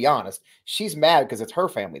 but let's be honest, she's mad because it's her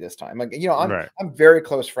family this time. Like, you know, I'm very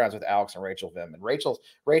close friends with Alex and Rachel Vim, and Rachel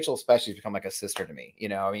especially has become like a sister to me. You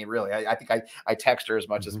know, I mean, really, I think I text her as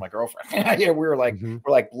much as my girlfriend. Yeah, we're like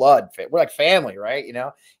blood, we're like family, right? You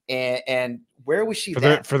know, and where was she?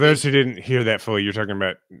 For those who didn't hear that fully, you're talking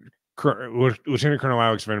about Lieutenant Colonel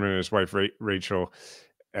Alex Vindman and his wife Rachel,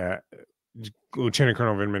 Lieutenant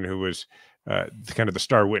Colonel Vindman, who was kind of the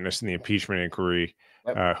star witness in the impeachment inquiry,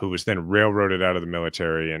 who was then railroaded out of the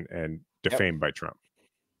military and defamed by Trump.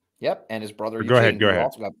 Yep, and his brother. Go ahead.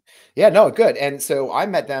 Yeah, no, good. And so I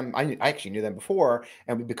met them. I actually knew them before,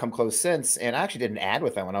 and we've become close since. And I actually did an ad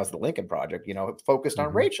with them when I was at the Lincoln Project. You know, focused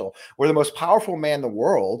on Rachel, where the most powerful man in the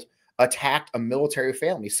world attacked a military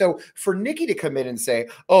family. So for Nikki to come in and say,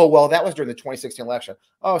 "Oh, well, that was during the 2016 election."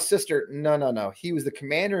 Oh, sister, no. He was the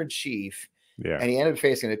commander in chief, and he ended up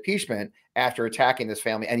facing impeachment after attacking this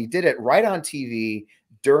family, and he did it right on TV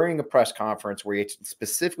during a press conference where he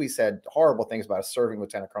specifically said horrible things about a serving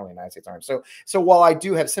lieutenant colonel in the United States Army. So while I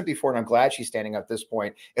do have sympathy for it, and I'm glad she's standing up at this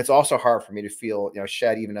point, it's also hard for me to feel, you know,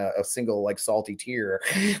 shed even a single like salty tear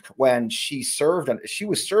when she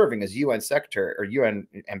was serving as UN secretary or UN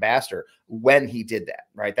ambassador when he did that,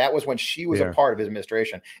 right? That was when she was a part of his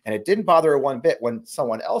administration, and it didn't bother her one bit when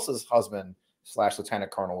someone else's husband /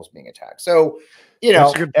 lieutenant colonel was being attacked. So, you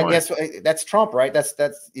know, I guess that's Trump, right?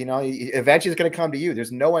 That's, you know, eventually it's going to come to you.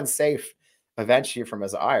 There's no one safe eventually from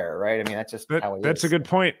his ire, right? I mean, that's just how it is. That's a good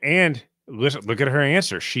point. And listen, look at her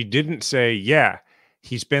answer. She didn't say, yeah,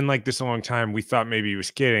 he's been like this a long time. We thought maybe he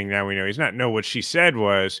was kidding. Now we know he's not. No, what she said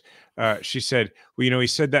was, she said, well, you know, he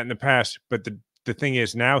said that in the past, but the thing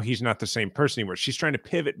is now he's not the same person anymore. She's trying to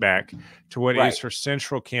pivot back to what is her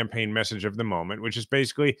central campaign message of the moment, which is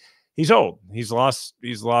basically, he's old. He's lost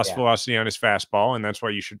velocity on his fastball, and that's why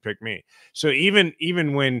you should pick me. So even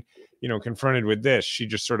when, you know, confronted with this, she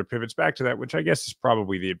just sort of pivots back to that, which I guess is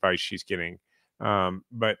probably the advice she's getting.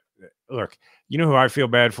 But look, you know who I feel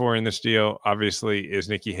bad for in this deal, obviously, is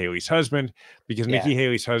Nikki Haley's husband, because Nikki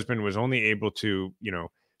Haley's husband was only able to, you know,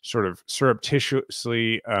 sort of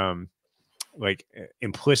surreptitiously, like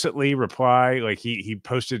implicitly reply. Like he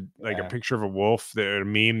posted like a picture of a wolf, a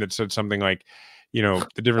meme that said something like, you know,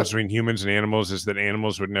 the difference between humans and animals is that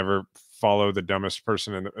animals would never follow the dumbest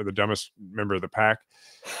person or the dumbest member of the pack.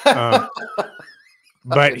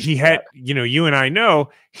 But he had, you know, you and I know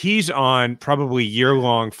he's on probably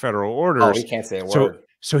year-long federal orders. Oh, he can't say a word.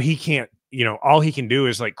 So he can't, you know, all he can do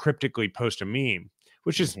is like cryptically post a meme,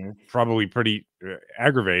 which is probably pretty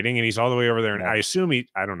aggravating. And he's all the way over there. And I assume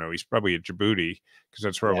I don't know, he's probably at Djibouti, because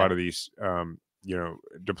that's where a lot of these, you know,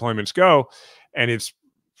 deployments go. And it's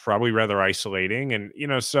probably rather isolating. And, you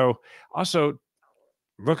know, so also,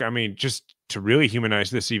 look, I mean, just to really humanize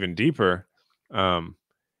this even deeper,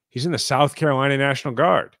 he's in the South Carolina National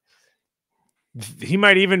Guard. He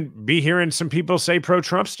might even be hearing some people say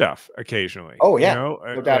pro-Trump stuff occasionally. Oh, yeah. You know?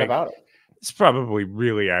 No doubt about it. It's probably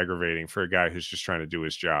really aggravating for a guy who's just trying to do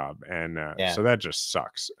his job. And so that just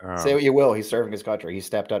sucks. Say what you will. He's serving his country. He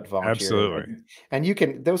stepped up to volunteer. Absolutely. And you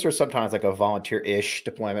can, those are sometimes like a volunteer-ish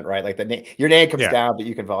deployment, right? Like your name comes down, but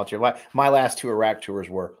you can volunteer. My last 2 Iraq tours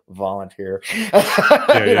were volunteer.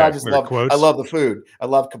 I just love the food. I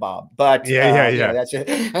love kebab. But you know, that's it.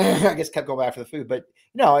 I guess kept going back for the food. But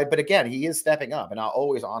no, but again, he is stepping up, and I'll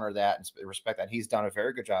always honor that and respect that. He's done a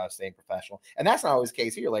very good job of staying professional. And that's not always the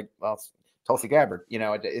case here. Like, well, Tulsi Gabbard, you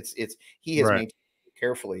know, he has maintained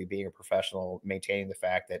carefully being a professional, maintaining the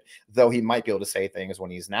fact that though he might be able to say things when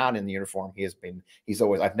he's not in the uniform,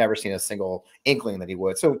 I've never seen a single inkling that he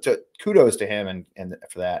would. So kudos to him and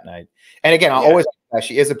for that. And again, I'll always,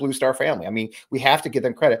 she is a Blue Star family. I mean, we have to give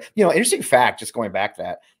them credit. You know, interesting fact, just going back to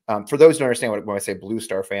that, for those who don't understand when I say Blue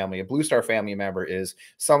Star family, a Blue Star family member is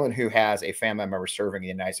someone who has a family member serving in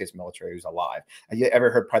the United States military who's alive. Have you ever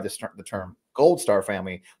heard probably the term Gold Star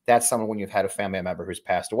family? That's someone when you've had a family member who's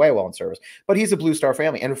passed away while in service. But he's a Blue Star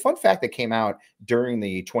family. And a fun fact that came out during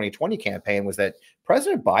the 2020 campaign was that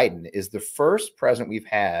President Biden is the first president we've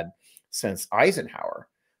had since Eisenhower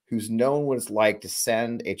who's known what it's like to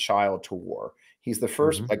send a child to war. He's the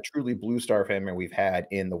first like truly Blue Star family we've had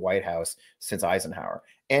in the White House since Eisenhower.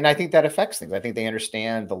 And I think that affects things. I think they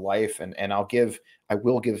understand the life, and I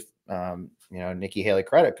will give you know, Nikki Haley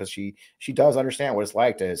credit, because she does understand what it's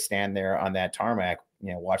like to stand there on that tarmac,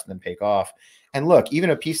 you know, watching them take off. And look, even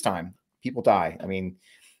at peacetime, people die. I mean,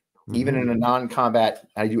 even in a non-combat,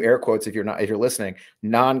 I do air quotes if you're listening,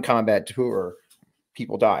 non-combat tour,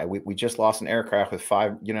 people die. We just lost an aircraft with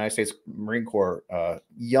 5 United States Marine Corps,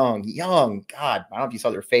 young, God, I don't know if you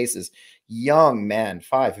saw their faces, young men,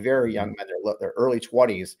 5 very young men, their early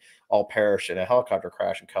 20s, all perished in a helicopter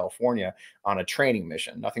crash in California on a training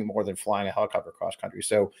mission, nothing more than flying a helicopter cross country.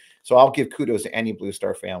 So I'll give kudos to any Blue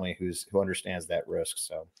Star family who understands that risk.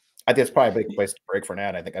 So I think it's probably a big place to break for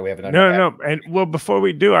Nat. I think we have an no. And well, before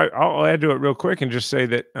we do, I'll add to it real quick and just say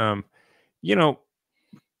that,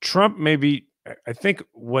 Trump maybe, I think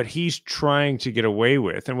what he's trying to get away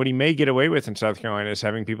with and what he may get away with in South Carolina is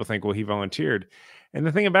having people think, well, he volunteered. And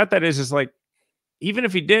the thing about that is like, even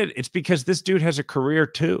if he did, it's because this dude has a career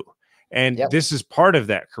too. And this is part of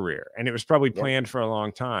that career. And it was probably planned for a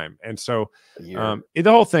long time. And so the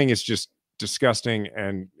whole thing is just disgusting.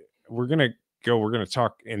 And we're going to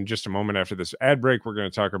talk in just a moment after this ad break. We're going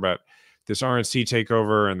to talk about this RNC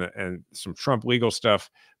takeover and some Trump legal stuff.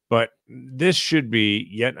 But this should be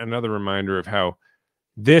yet another reminder of how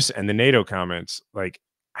this and the NATO comments, like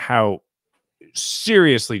how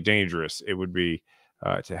seriously dangerous it would be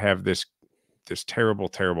to have this terrible,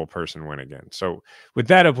 terrible person win again. So with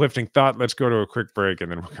that uplifting thought, let's go to a quick break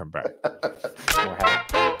and then we'll come back.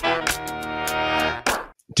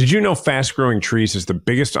 Did you know Fast Growing Trees is the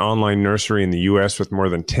biggest online nursery in the U.S. with more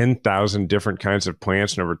than 10,000 different kinds of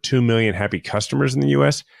plants and over 2 million happy customers in the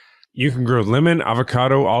U.S.? You can grow lemon,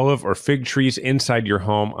 avocado, olive, or fig trees inside your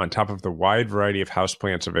home on top of the wide variety of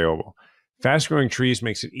houseplants available. Fast Growing Trees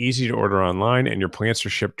makes it easy to order online, and your plants are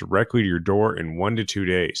shipped directly to your door in 1 to 2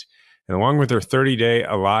 days. And along with their 30-day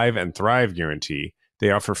Alive and Thrive guarantee,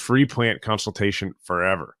 they offer free plant consultation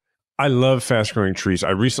forever. I love Fast Growing Trees. I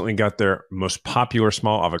recently got their most popular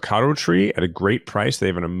small avocado tree at a great price. They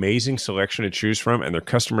have an amazing selection to choose from, and their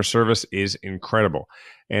customer service is incredible.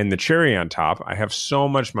 And the cherry on top, I have so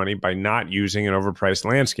much money by not using an overpriced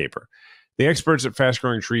landscaper. The experts at Fast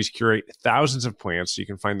Growing Trees curate thousands of plants so you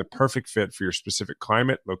can find the perfect fit for your specific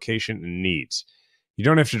climate, location, and needs. You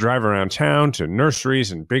don't have to drive around town to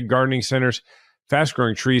nurseries and big gardening centers. Fast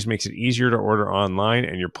Growing Trees makes it easier to order online,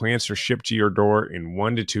 and your plants are shipped to your door in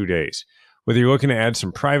 1 to 2 days. Whether you're looking to add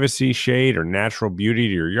some privacy, shade, or natural beauty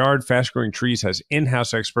to your yard, Fast Growing Trees has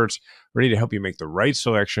in-house experts ready to help you make the right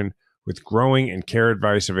selection with growing and care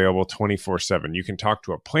advice available 24/7. You can talk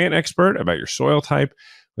to a plant expert about your soil type,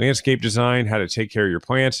 landscape design, how to take care of your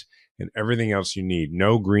plants, and everything else you need.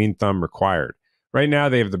 No green thumb required. Right now,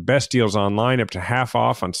 they have the best deals online, up to half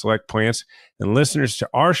off on select plants, and listeners to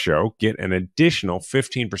our show get an additional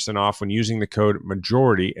 15% off when using the code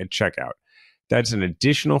MAJORITY at checkout. That's an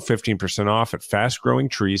additional 15% off at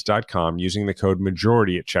fastgrowingtrees.com using the code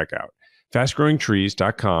MAJORITY at checkout.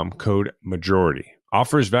 Fastgrowingtrees.com, code MAJORITY.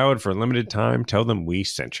 Offer is valid for a limited time. Tell them we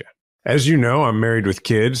sent you. As you know, I'm married with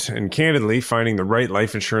kids, and candidly, finding the right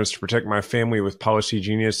life insurance to protect my family with Policy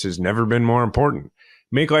Genius has never been more important.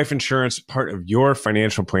 Make life insurance part of your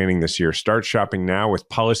financial planning this year. Start shopping now with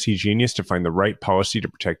Policy Genius to find the right policy to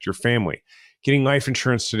protect your family. Getting life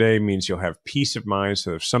insurance today means you'll have peace of mind,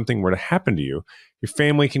 so if something were to happen to you, your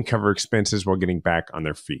family can cover expenses while getting back on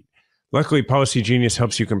their feet. Luckily, Policy Genius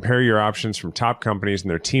helps you compare your options from top companies,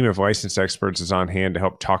 and their team of licensed experts is on hand to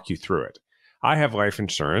help talk you through it. I have life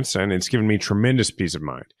insurance, and it's given me tremendous peace of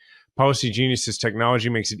mind. Policy Genius's technology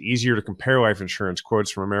makes it easier to compare life insurance quotes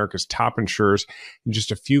from America's top insurers in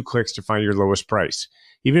just a few clicks to find your lowest price.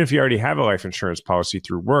 Even if you already have a life insurance policy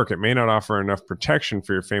through work, it may not offer enough protection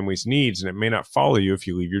for your family's needs, and it may not follow you if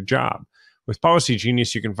you leave your job. With Policy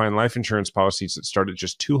Genius, you can find life insurance policies that start at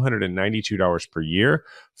just $292 per year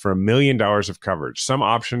for $1 million of coverage. Some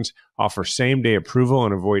options offer same-day approval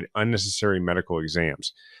and avoid unnecessary medical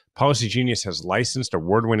exams. Policy Genius has licensed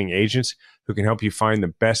award-winning agents who can help you find the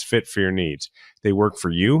best fit for your needs. They work for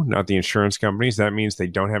you, not the insurance companies. That means they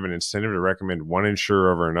don't have an incentive to recommend one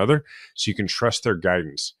insurer over another, so you can trust their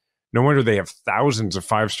guidance. No wonder they have thousands of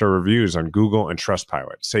 5-star reviews on Google and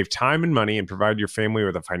Trustpilot. Save time and money and provide your family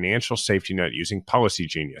with a financial safety net using Policy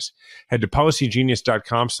Genius. Head to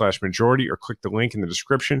policygenius.com/majority or click the link in the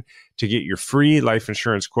description to get your free life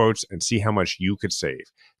insurance quotes and see how much you could save.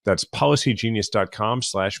 That's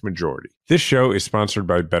policygenius.com/majority. This show is sponsored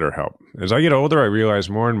by BetterHelp. As I get older, I realize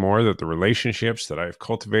more and more that the relationships that I have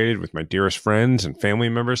cultivated with my dearest friends and family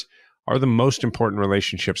members are the most important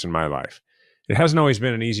relationships in my life. It hasn't always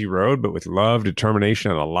been an easy road, but with love, determination,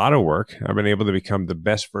 and a lot of work, I've been able to become the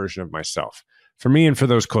best version of myself, for me and for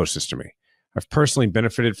those closest to me. I've personally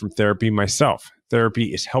benefited from therapy myself.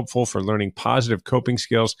 Therapy is helpful for learning positive coping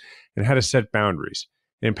skills and how to set boundaries.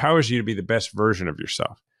 It empowers you to be the best version of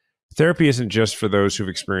yourself. Therapy isn't just for those who've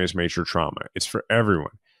experienced major trauma. It's for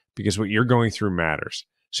everyone, because what you're going through matters.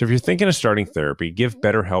 So if you're thinking of starting therapy, give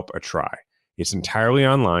BetterHelp a try. It's entirely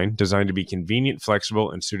online, designed to be convenient,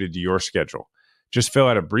 flexible, and suited to your schedule. Just fill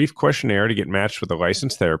out a brief questionnaire to get matched with a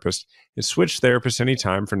licensed therapist and switch therapists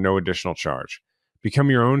anytime for no additional charge.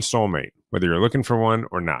 Become your own soulmate, whether you're looking for one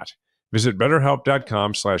or not. Visit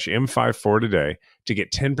BetterHelp.com/M54 today to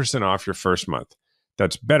get 10% off your first month.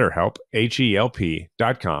 That's BetterHelp,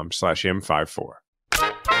 HELP.com/M54.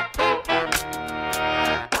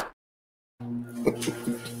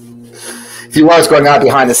 If you watch what's going on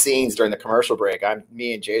behind the scenes during the commercial break,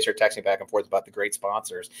 me and Jace are texting back and forth about the great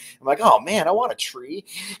sponsors. I'm like, oh man, I want a tree.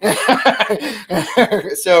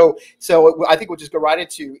 So I think we'll just go right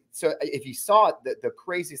into. So if you saw the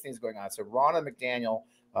craziest things going on, so Romney McDaniel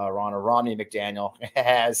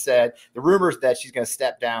has said the rumors that she's going to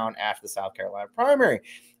step down after the South Carolina primary,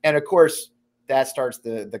 and of course that starts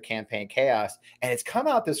the campaign chaos. And it's come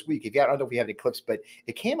out this week. I don't know if we have any clips, but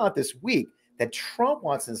it came out this week that Trump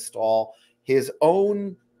wants to install his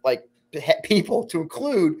own people, to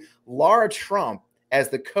include Laura Trump as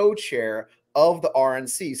the co-chair of the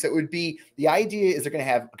RNC. So it would be, the idea is they're going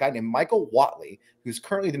to have a guy named Michael Whatley, who's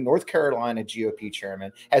currently the North Carolina GOP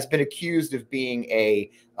chairman, has been accused of being an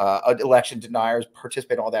election denier,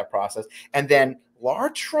 participated in all that process. And then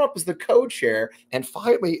Laura Trump is the co-chair, and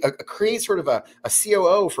finally create sort of a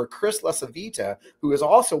COO for Chris LaCivita, who is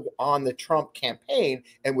also on the Trump campaign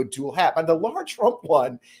and would dual hat. And the Laura Trump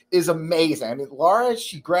one is amazing. I mean, Laura,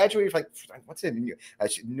 she graduated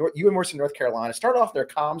University of North Carolina, started off their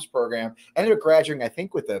comms program, ended up graduating, I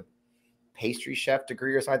think, with a pastry chef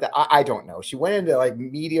degree or something like that. I don't know. She went into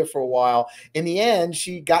media for a while. In the end,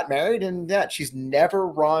 she got married, and she's never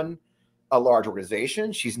run a large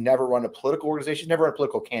organization. She's never run a political organization, never run a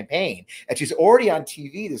political campaign. And she's already on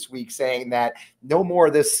TV this week saying that no more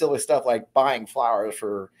of this silly stuff like buying flowers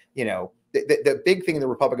for, the big thing in the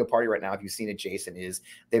Republican Party right now, if you've seen it, Jason, is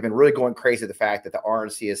they've been really going crazy at the fact that the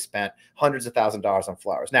RNC has spent hundreds of thousands of dollars on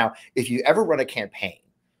flowers. Now, if you ever run a campaign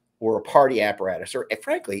or a party apparatus, or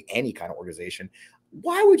frankly, any kind of organization,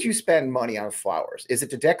 why would you spend money on flowers? Is it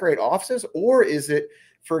to decorate offices, or is it,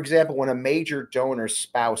 for example, when a major donor's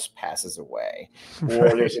spouse passes away,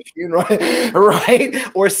 or there's a funeral,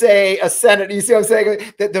 right? Or say a Senate, you see what I'm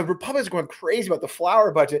saying? The Republicans are going crazy about the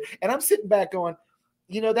flower budget. And I'm sitting back going,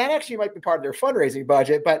 that actually might be part of their fundraising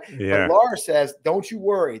budget. But Laura says, don't you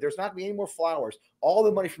worry. There's not going to be any more flowers. All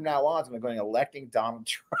the money from now on is going to go electing Donald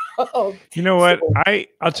Trump. You know what?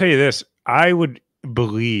 I'll tell you this. I would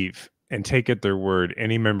believe and take at their word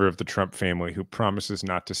any member of the Trump family who promises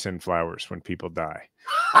not to send flowers when people die.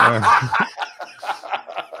 I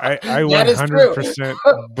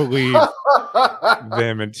 100% believe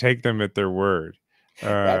them and take them at their word.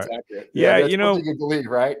 That's accurate. Yeah, that's what you believe,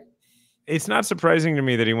 right? It's not surprising to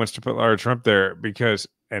me that he wants to put Laura Trump there because,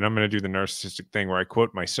 and I'm going to do the narcissistic thing where I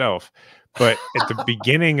quote myself, but at the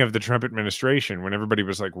beginning of the Trump administration, when everybody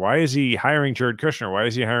was like, why is he hiring Jared Kushner? Why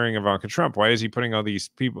is he hiring Ivanka Trump? Why is he putting all these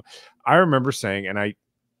people? I remember saying, and I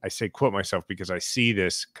say quote myself because I see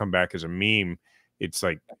this come back as a meme. It's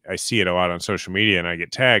like, I see it a lot on social media and I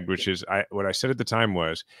get tagged, which is what I said at the time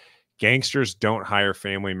was, gangsters don't hire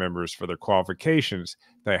family members for their qualifications.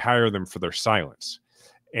 They hire them for their silence.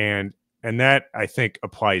 And that I think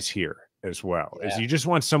applies here as well. Is you just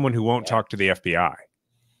want someone who won't talk to the FBI.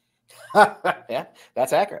 Yeah,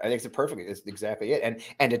 that's accurate. I think it's exactly it.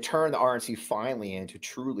 And to turn the RNC finally into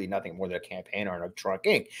truly nothing more than a campaign arm of Trump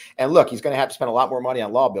Inc. And look, he's going to have to spend a lot more money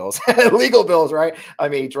on law bills, legal bills, right? I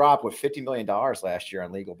mean, he dropped $50 million last year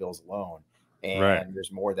on legal bills alone. And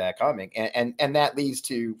there's more of that coming. And that leads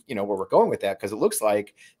to, where we're going with that, because it looks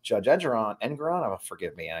like Judge Engeron,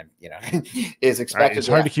 forgive me, is expected. It's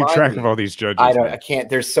hard to keep track of all these judges. I can't.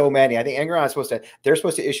 There's so many. I think Engeron is they're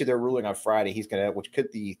supposed to issue their ruling on Friday. He's going to, which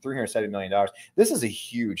could be $370 million. This is a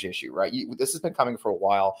huge issue, right? This has been coming for a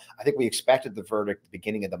while. I think we expected the verdict at the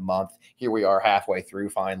beginning of the month. Here we are halfway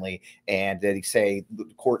through finally. And they say the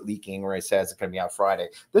court leaking where it says it's going to be out Friday.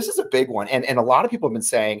 This is a big one. And a lot of people have been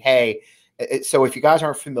saying, hey, so if you guys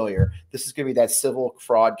aren't familiar, this is going to be that civil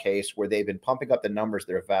fraud case where they've been pumping up the numbers,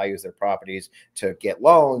 their values, their properties to get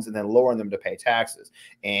loans and then lowering them to pay taxes.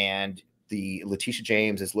 And the Letitia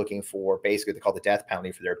James is looking for basically they call the death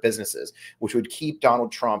penalty for their businesses, which would keep Donald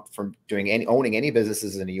Trump from owning any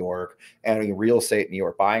businesses in New York, owning real estate in New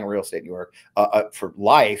York, buying real estate in New York for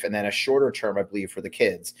life, and then a shorter term, I believe, for the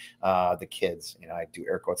kids. I do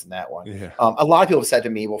air quotes in that one. Yeah. A lot of people have said to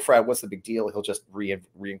me, "Well, Fred, what's the big deal? He'll just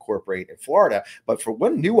reincorporate in Florida." But for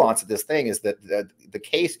one nuance of this thing is that the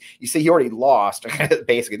case, you see, he already lost.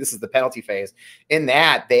 Basically, this is the penalty phase. In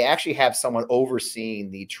that, they actually have someone overseeing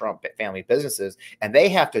the Trump family family businesses, and they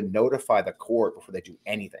have to notify the court before they do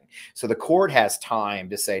anything. So the court has time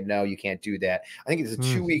to say, no, you can't do that. I think it's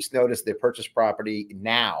a 2 weeks notice. They purchase property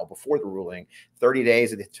now before the ruling, 30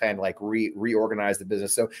 days at the time, like reorganize the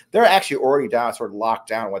business. So they're actually already down, sort of locked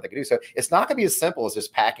down on what they can do. So it's not going to be as simple as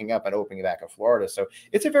just packing up and opening back in Florida. So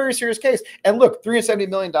it's a very serious case. And look, $370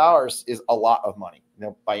 million is a lot of money,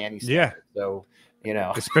 by any standard. Yeah. So,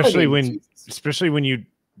 especially when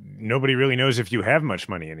nobody really knows if you have much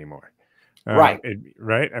money anymore. Right.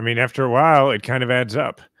 Right. I mean, after a while, it kind of adds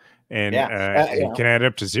up, and it can add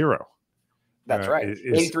up to zero. That's right.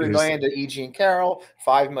 83 million to E.G. and Carroll,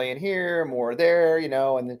 5 million here, more there,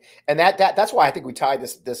 and that's why I think we tied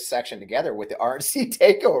this section together with the RNC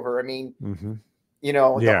takeover. I mean, the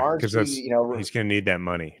RNC, he's going to need that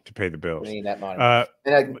money to pay the bills. Need that money.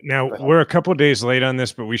 Now we're a couple of days late on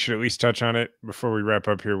this, but we should at least touch on it before we wrap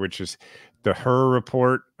up here, which is the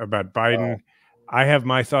report about Biden. I have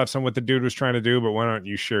my thoughts on what the dude was trying to do, but why don't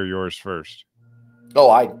you share yours first? Oh,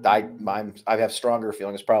 I have stronger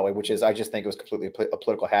feelings probably, which is I just think it was completely a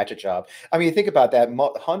political hatchet job. I mean, you think about that,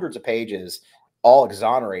 hundreds of pages all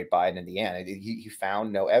exonerate Biden in the end. He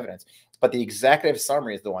found no evidence, but the executive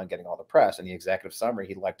summary is the one getting all the press. And the executive summary,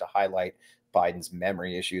 he'd like to highlight Biden's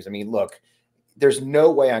memory issues. I mean, look, there's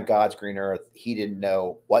no way on God's green earth he didn't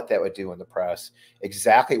know what that would do in the press.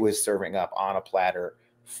 Exactly what was serving up on a platter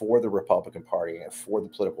for the Republican Party and for the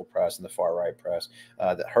political press and the far right press.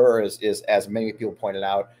 That is, as many people pointed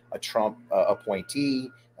out, a Trump appointee.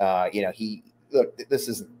 This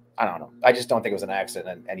is, I don't know. I just don't think it was an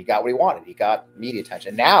accident, and he got what he wanted. He got media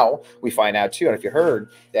attention. Now we find out too, and if you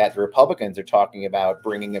heard that the Republicans are talking about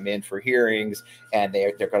bringing him in for hearings, and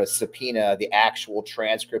they're going to subpoena the actual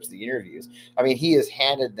transcripts of the interviews. I mean, he has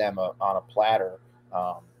handed them on a platter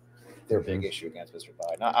their big issue against Mr.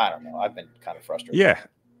 Biden. I don't know. I've been kind of frustrated. Yeah,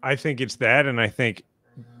 I think it's that, and I think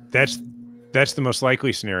that's the most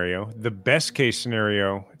likely scenario. The best case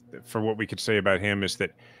scenario for what we could say about him is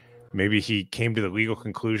that maybe he came to the legal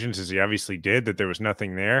conclusions, as he obviously did, that there was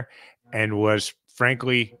nothing there, and was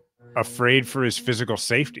frankly afraid for his physical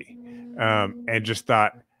safety, and just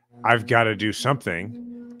thought, I've got to do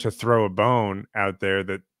something to throw a bone out there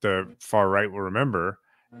that the far right will remember.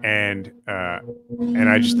 And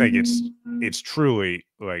I just think it's truly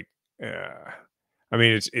like, I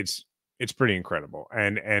mean, it's pretty incredible.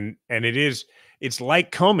 And it's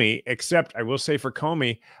like Comey, except I will say for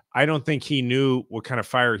Comey, I don't think he knew what kind of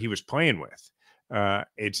fire he was playing with.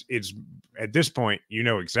 It's at this point, you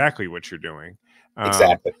know exactly what you're doing.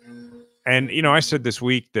 Exactly. And, I said this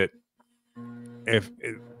week that if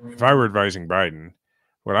I were advising Biden,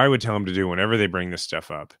 what I would tell him to do whenever they bring this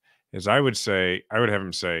stuff up is I would have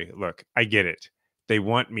him say, look, I get it. They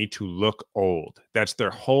want me to look old. That's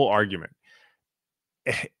their whole argument.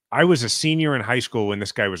 I was a senior in high school when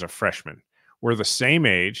this guy was a freshman. We're the same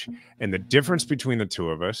age. And the difference between the two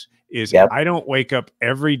of us is I don't wake up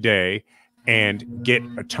every day and get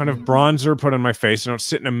a ton of bronzer put on my face. I don't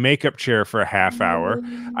sit in a makeup chair for a half hour.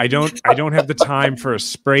 I don't have the time for a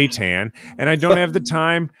spray tan, and I don't have the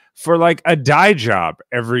time for like a dye job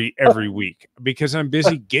every week because I'm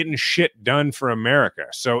busy getting shit done for America.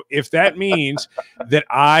 So if that means that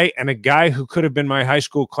I and a guy who could have been my high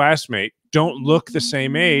school classmate don't look the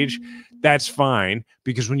same age, that's fine,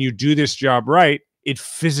 because when you do this job right, it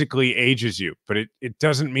physically ages you, but it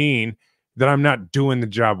doesn't mean that I'm not doing the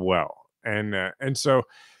job well. And so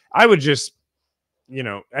I would just,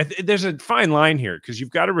 there's a fine line here, because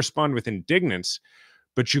you've got to respond with indignance,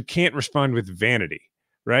 but you can't respond with vanity,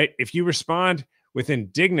 right? If you respond with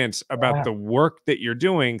indignance about the work that you're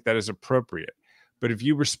doing, that is appropriate. But if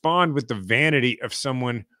you respond with the vanity of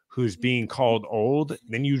someone who's being called old,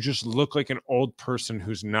 then you just look like an old person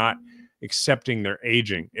who's not accepting their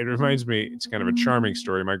aging. It reminds me, it's kind of a charming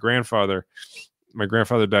story. My grandfather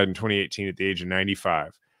died in 2018 at the age of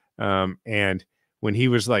 95. And when he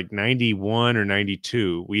was like 91 or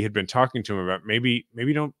 92, we had been talking to him about maybe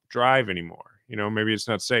don't drive anymore. Maybe it's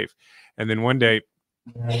not safe. And then one day,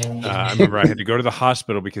 I remember I had to go to the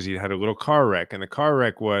hospital because he had a little car wreck, and the car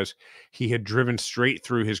wreck was he had driven straight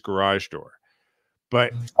through his garage door.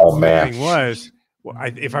 But the thing was,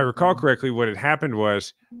 if I recall correctly, what had happened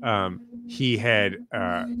was he had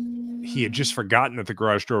just forgotten that the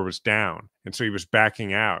garage door was down, and so he was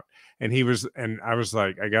backing out. And I was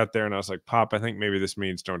like, I got there and I was like, Pop, I think maybe this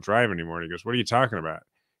means don't drive anymore. And he goes, what are you talking about?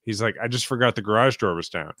 He's like, I just forgot the garage door was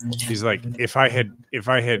down. He's like, if I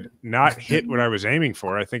had not hit what I was aiming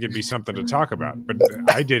for, I think it'd be something to talk about. But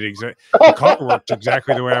I did the car worked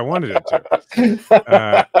exactly the way I wanted it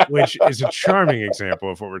to, which is a charming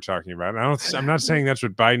example of what we're talking about. And I'm not saying that's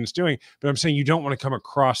what Biden's doing, but I'm saying you don't want to come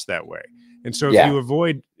across that way. And so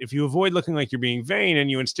if you avoid looking like you're being vain, and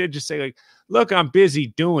you instead just say like, look, I'm busy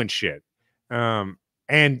doing shit,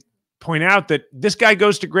 and point out that this guy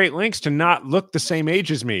goes to great lengths to not look the same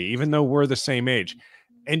age as me, even though we're the same age.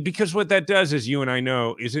 And because what that does, as you and I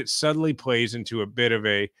know, is it subtly plays into a bit of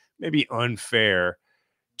a maybe unfair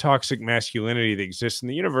toxic masculinity that exists in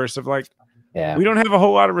the universe of like, we don't have a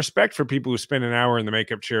whole lot of respect for people who spend an hour in the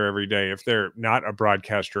makeup chair every day if they're not a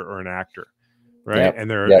broadcaster or an actor, right? And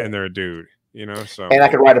they're a dude, you know. So and I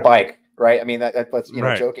could ride a bike, right? I mean, that's you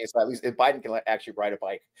know, joking. So at least if Biden can actually ride a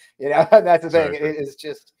bike, you know, that's the thing. It is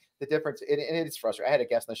just the difference, and it is frustrating. I had a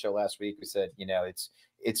guest on the show last week who said, you know,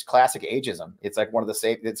 it's classic ageism. It's like one of the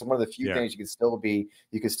few things you can still be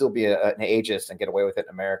an ageist and get away with it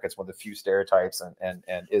in America. It's one of the few stereotypes and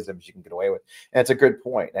isms you can get away with. And it's a good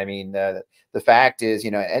point. I mean, the fact is,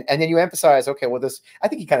 you know, and then you emphasize, okay, well, I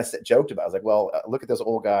think he kind of joked about it. I was like, well, look at this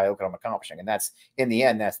old guy, look at him accomplishing. And that's, in the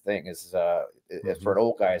end, that's the thing is, for an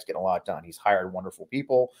old guy, he's getting a lot done. He's hired wonderful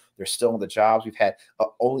people. They're still in the jobs. We've had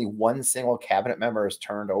only one single cabinet member has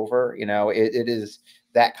turned over. You know, it is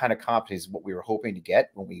that kind of competence is what we were hoping to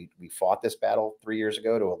get when we fought this battle 3 years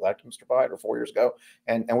ago to elect Mr. Biden, or 4 years ago.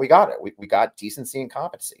 And we got it. We got decency and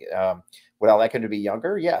competency. Would I like him to be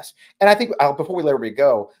younger? Yes. And I think before we let everybody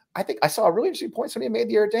go, I think I saw a really interesting point somebody made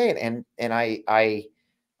the other day. And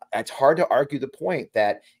it's hard to argue the point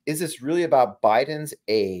that, is this really about Biden's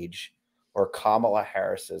age or Kamala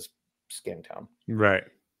Harris's skin tone? Right.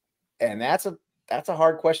 And that's a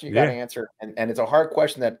hard question you got to answer. And it's a hard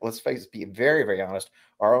question that, let's face it, be very, very honest,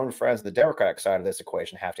 our own friends on the Democratic side of this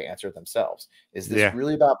equation have to answer themselves. Is this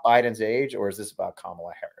really about Biden's age, or is this about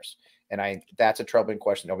Kamala Harris? And that's a troubling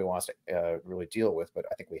question nobody wants to really deal with, but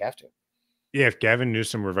I think we have to. Yeah, if Gavin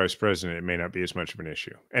Newsom were vice president, it may not be as much of an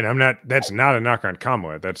issue. And that's not a knock on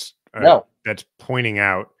Kamala. That's that's pointing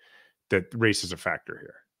out that race is a factor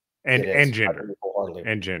here. And gender.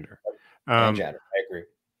 And gender. I agree.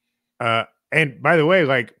 And by the way,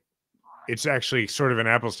 like, it's actually sort of an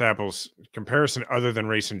apples to apples comparison other than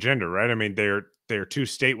race and gender, right? I mean, they're two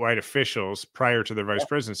statewide officials prior to their vice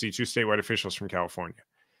presidency, two statewide officials from California.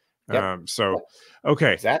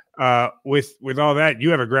 Okay. With all that, you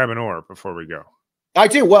have a grab an oar before we go. I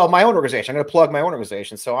do. Well, my own organization. I'm going to plug my own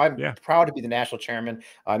organization. So I'm proud to be the national chairman.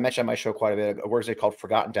 I mentioned on my show quite a bit, an organization called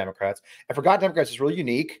Forgotten Democrats. And Forgotten Democrats is really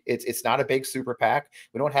unique. It's not a big super PAC.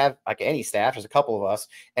 We don't have like any staff. There's a couple of us.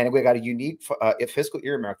 And we got a unique fiscal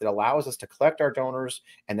earmark that allows us to collect our donors.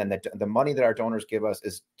 And then the money that our donors give us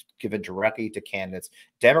is given directly to candidates,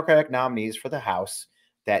 Democratic nominees for the House,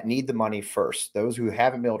 that need the money first, those who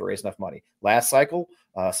haven't been able to raise enough money. Last cycle,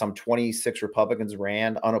 some 26 Republicans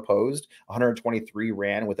ran unopposed, 123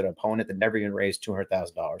 ran with an opponent that never even raised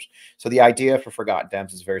 $200,000. So the idea for Forgotten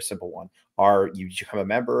Dems is a very simple one. You become a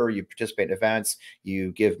member, you participate in events,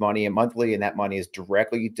 you give money monthly, and that money is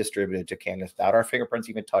directly distributed to candidates without our fingerprints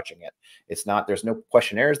even touching it. It's not, there's no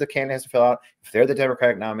questionnaires the candidate has to fill out. If they're the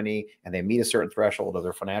Democratic nominee and they meet a certain threshold of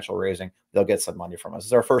their financial raising, they'll get some money from us. This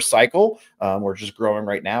is our first cycle. We're just growing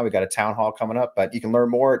right now. We got a town hall coming up, but you can learn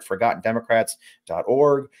more at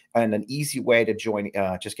forgottendemocrats.org. And an easy way to join,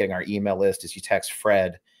 just getting our email list, is you text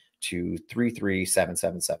Fred to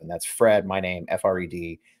 33777. That's Fred, my name,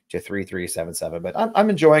 FRED, to 3377. But I'm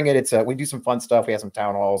enjoying it. We do some fun stuff. We have some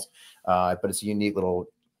town halls, but it's a unique little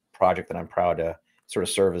project that I'm proud to sort of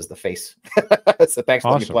serve as the face. So thanks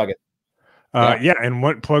for letting me plug it.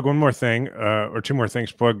 And plug one more thing, or two more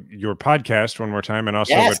things. Plug your podcast one more time, and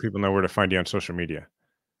also let people know where to find you on social media.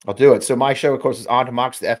 I'll do it. So my show, of course, is On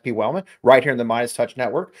Democracy, the FP Wellman, right here in the MeidasTouch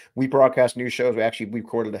Network. We broadcast news shows. We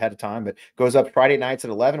recorded ahead of time, but goes up Friday nights at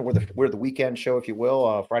 11. We're the weekend show, if you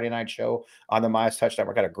will, Friday night show on the MeidasTouch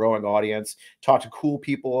Network. Got a growing audience. Talk to cool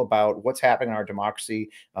people about what's happening in our democracy.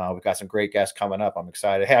 We've got some great guests coming up. I'm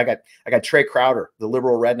excited. Hey, I got Trey Crowder, the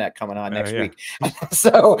liberal redneck, coming on next week.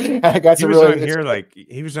 So I got some he was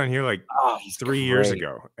on here like 3 years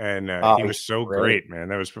ago, and he was so great, man.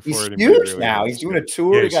 That was before he's huge now. He's doing a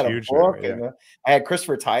tour. Got a book, and I had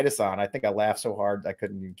Christopher Titus on. I think I laughed so hard I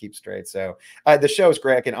couldn't even keep straight. So the show is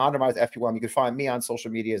great. And on Democracy, FP Wellman. You can find me on social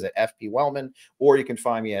media as at FP Wellman, or you can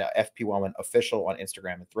find me at FP Wellman Official on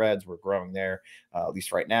Instagram and Threads. We're growing there, at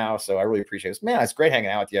least right now. So I really appreciate this. Man, it's great hanging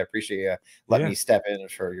out with you. I appreciate you letting me step in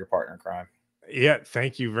for your partner in crime. Yeah,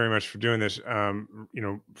 thank you very much for doing this.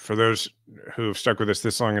 For those who have stuck with us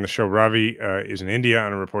this long in the show, Ravi is in India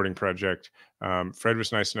on a reporting project. Fred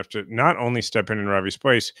was nice enough to not only step in Ravi's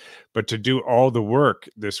place, but to do all the work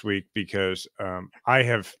this week, because I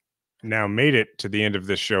have now made it to the end of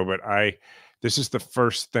this show, but this is the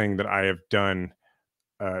first thing that I have done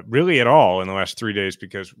really at all in the last 3 days,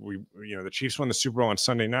 because the Chiefs won the Super Bowl on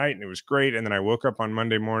Sunday night and it was great. And then I woke up on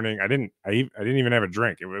Monday morning. I didn't even have a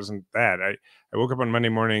drink. It wasn't that. I woke up on Monday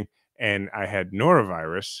morning and I had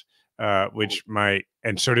norovirus,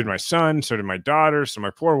 and so did my son, so did my daughter. So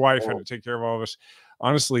my poor wife had to take care of all of us.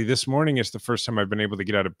 Honestly, this morning is the first time I've been able to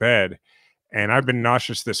get out of bed. And I've been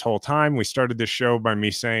nauseous this whole time. We started this show by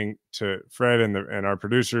me saying to Fred and our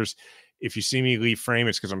producers, if you see me leave frame,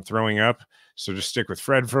 it's because I'm throwing up. So just stick with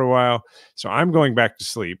Fred for a while. So I'm going back to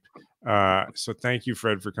sleep. So thank you,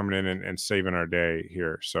 Fred, for coming in and saving our day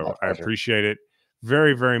here. So I appreciate it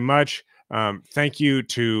very, very much. Thank you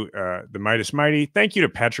to the Meidas Mighty. Thank you to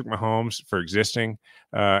Patrick Mahomes for existing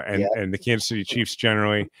and the Kansas City Chiefs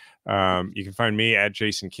generally. You can find me at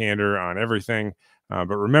Jason Kander on everything.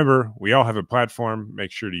 But remember, we all have a platform.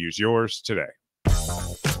 Make sure to use yours today.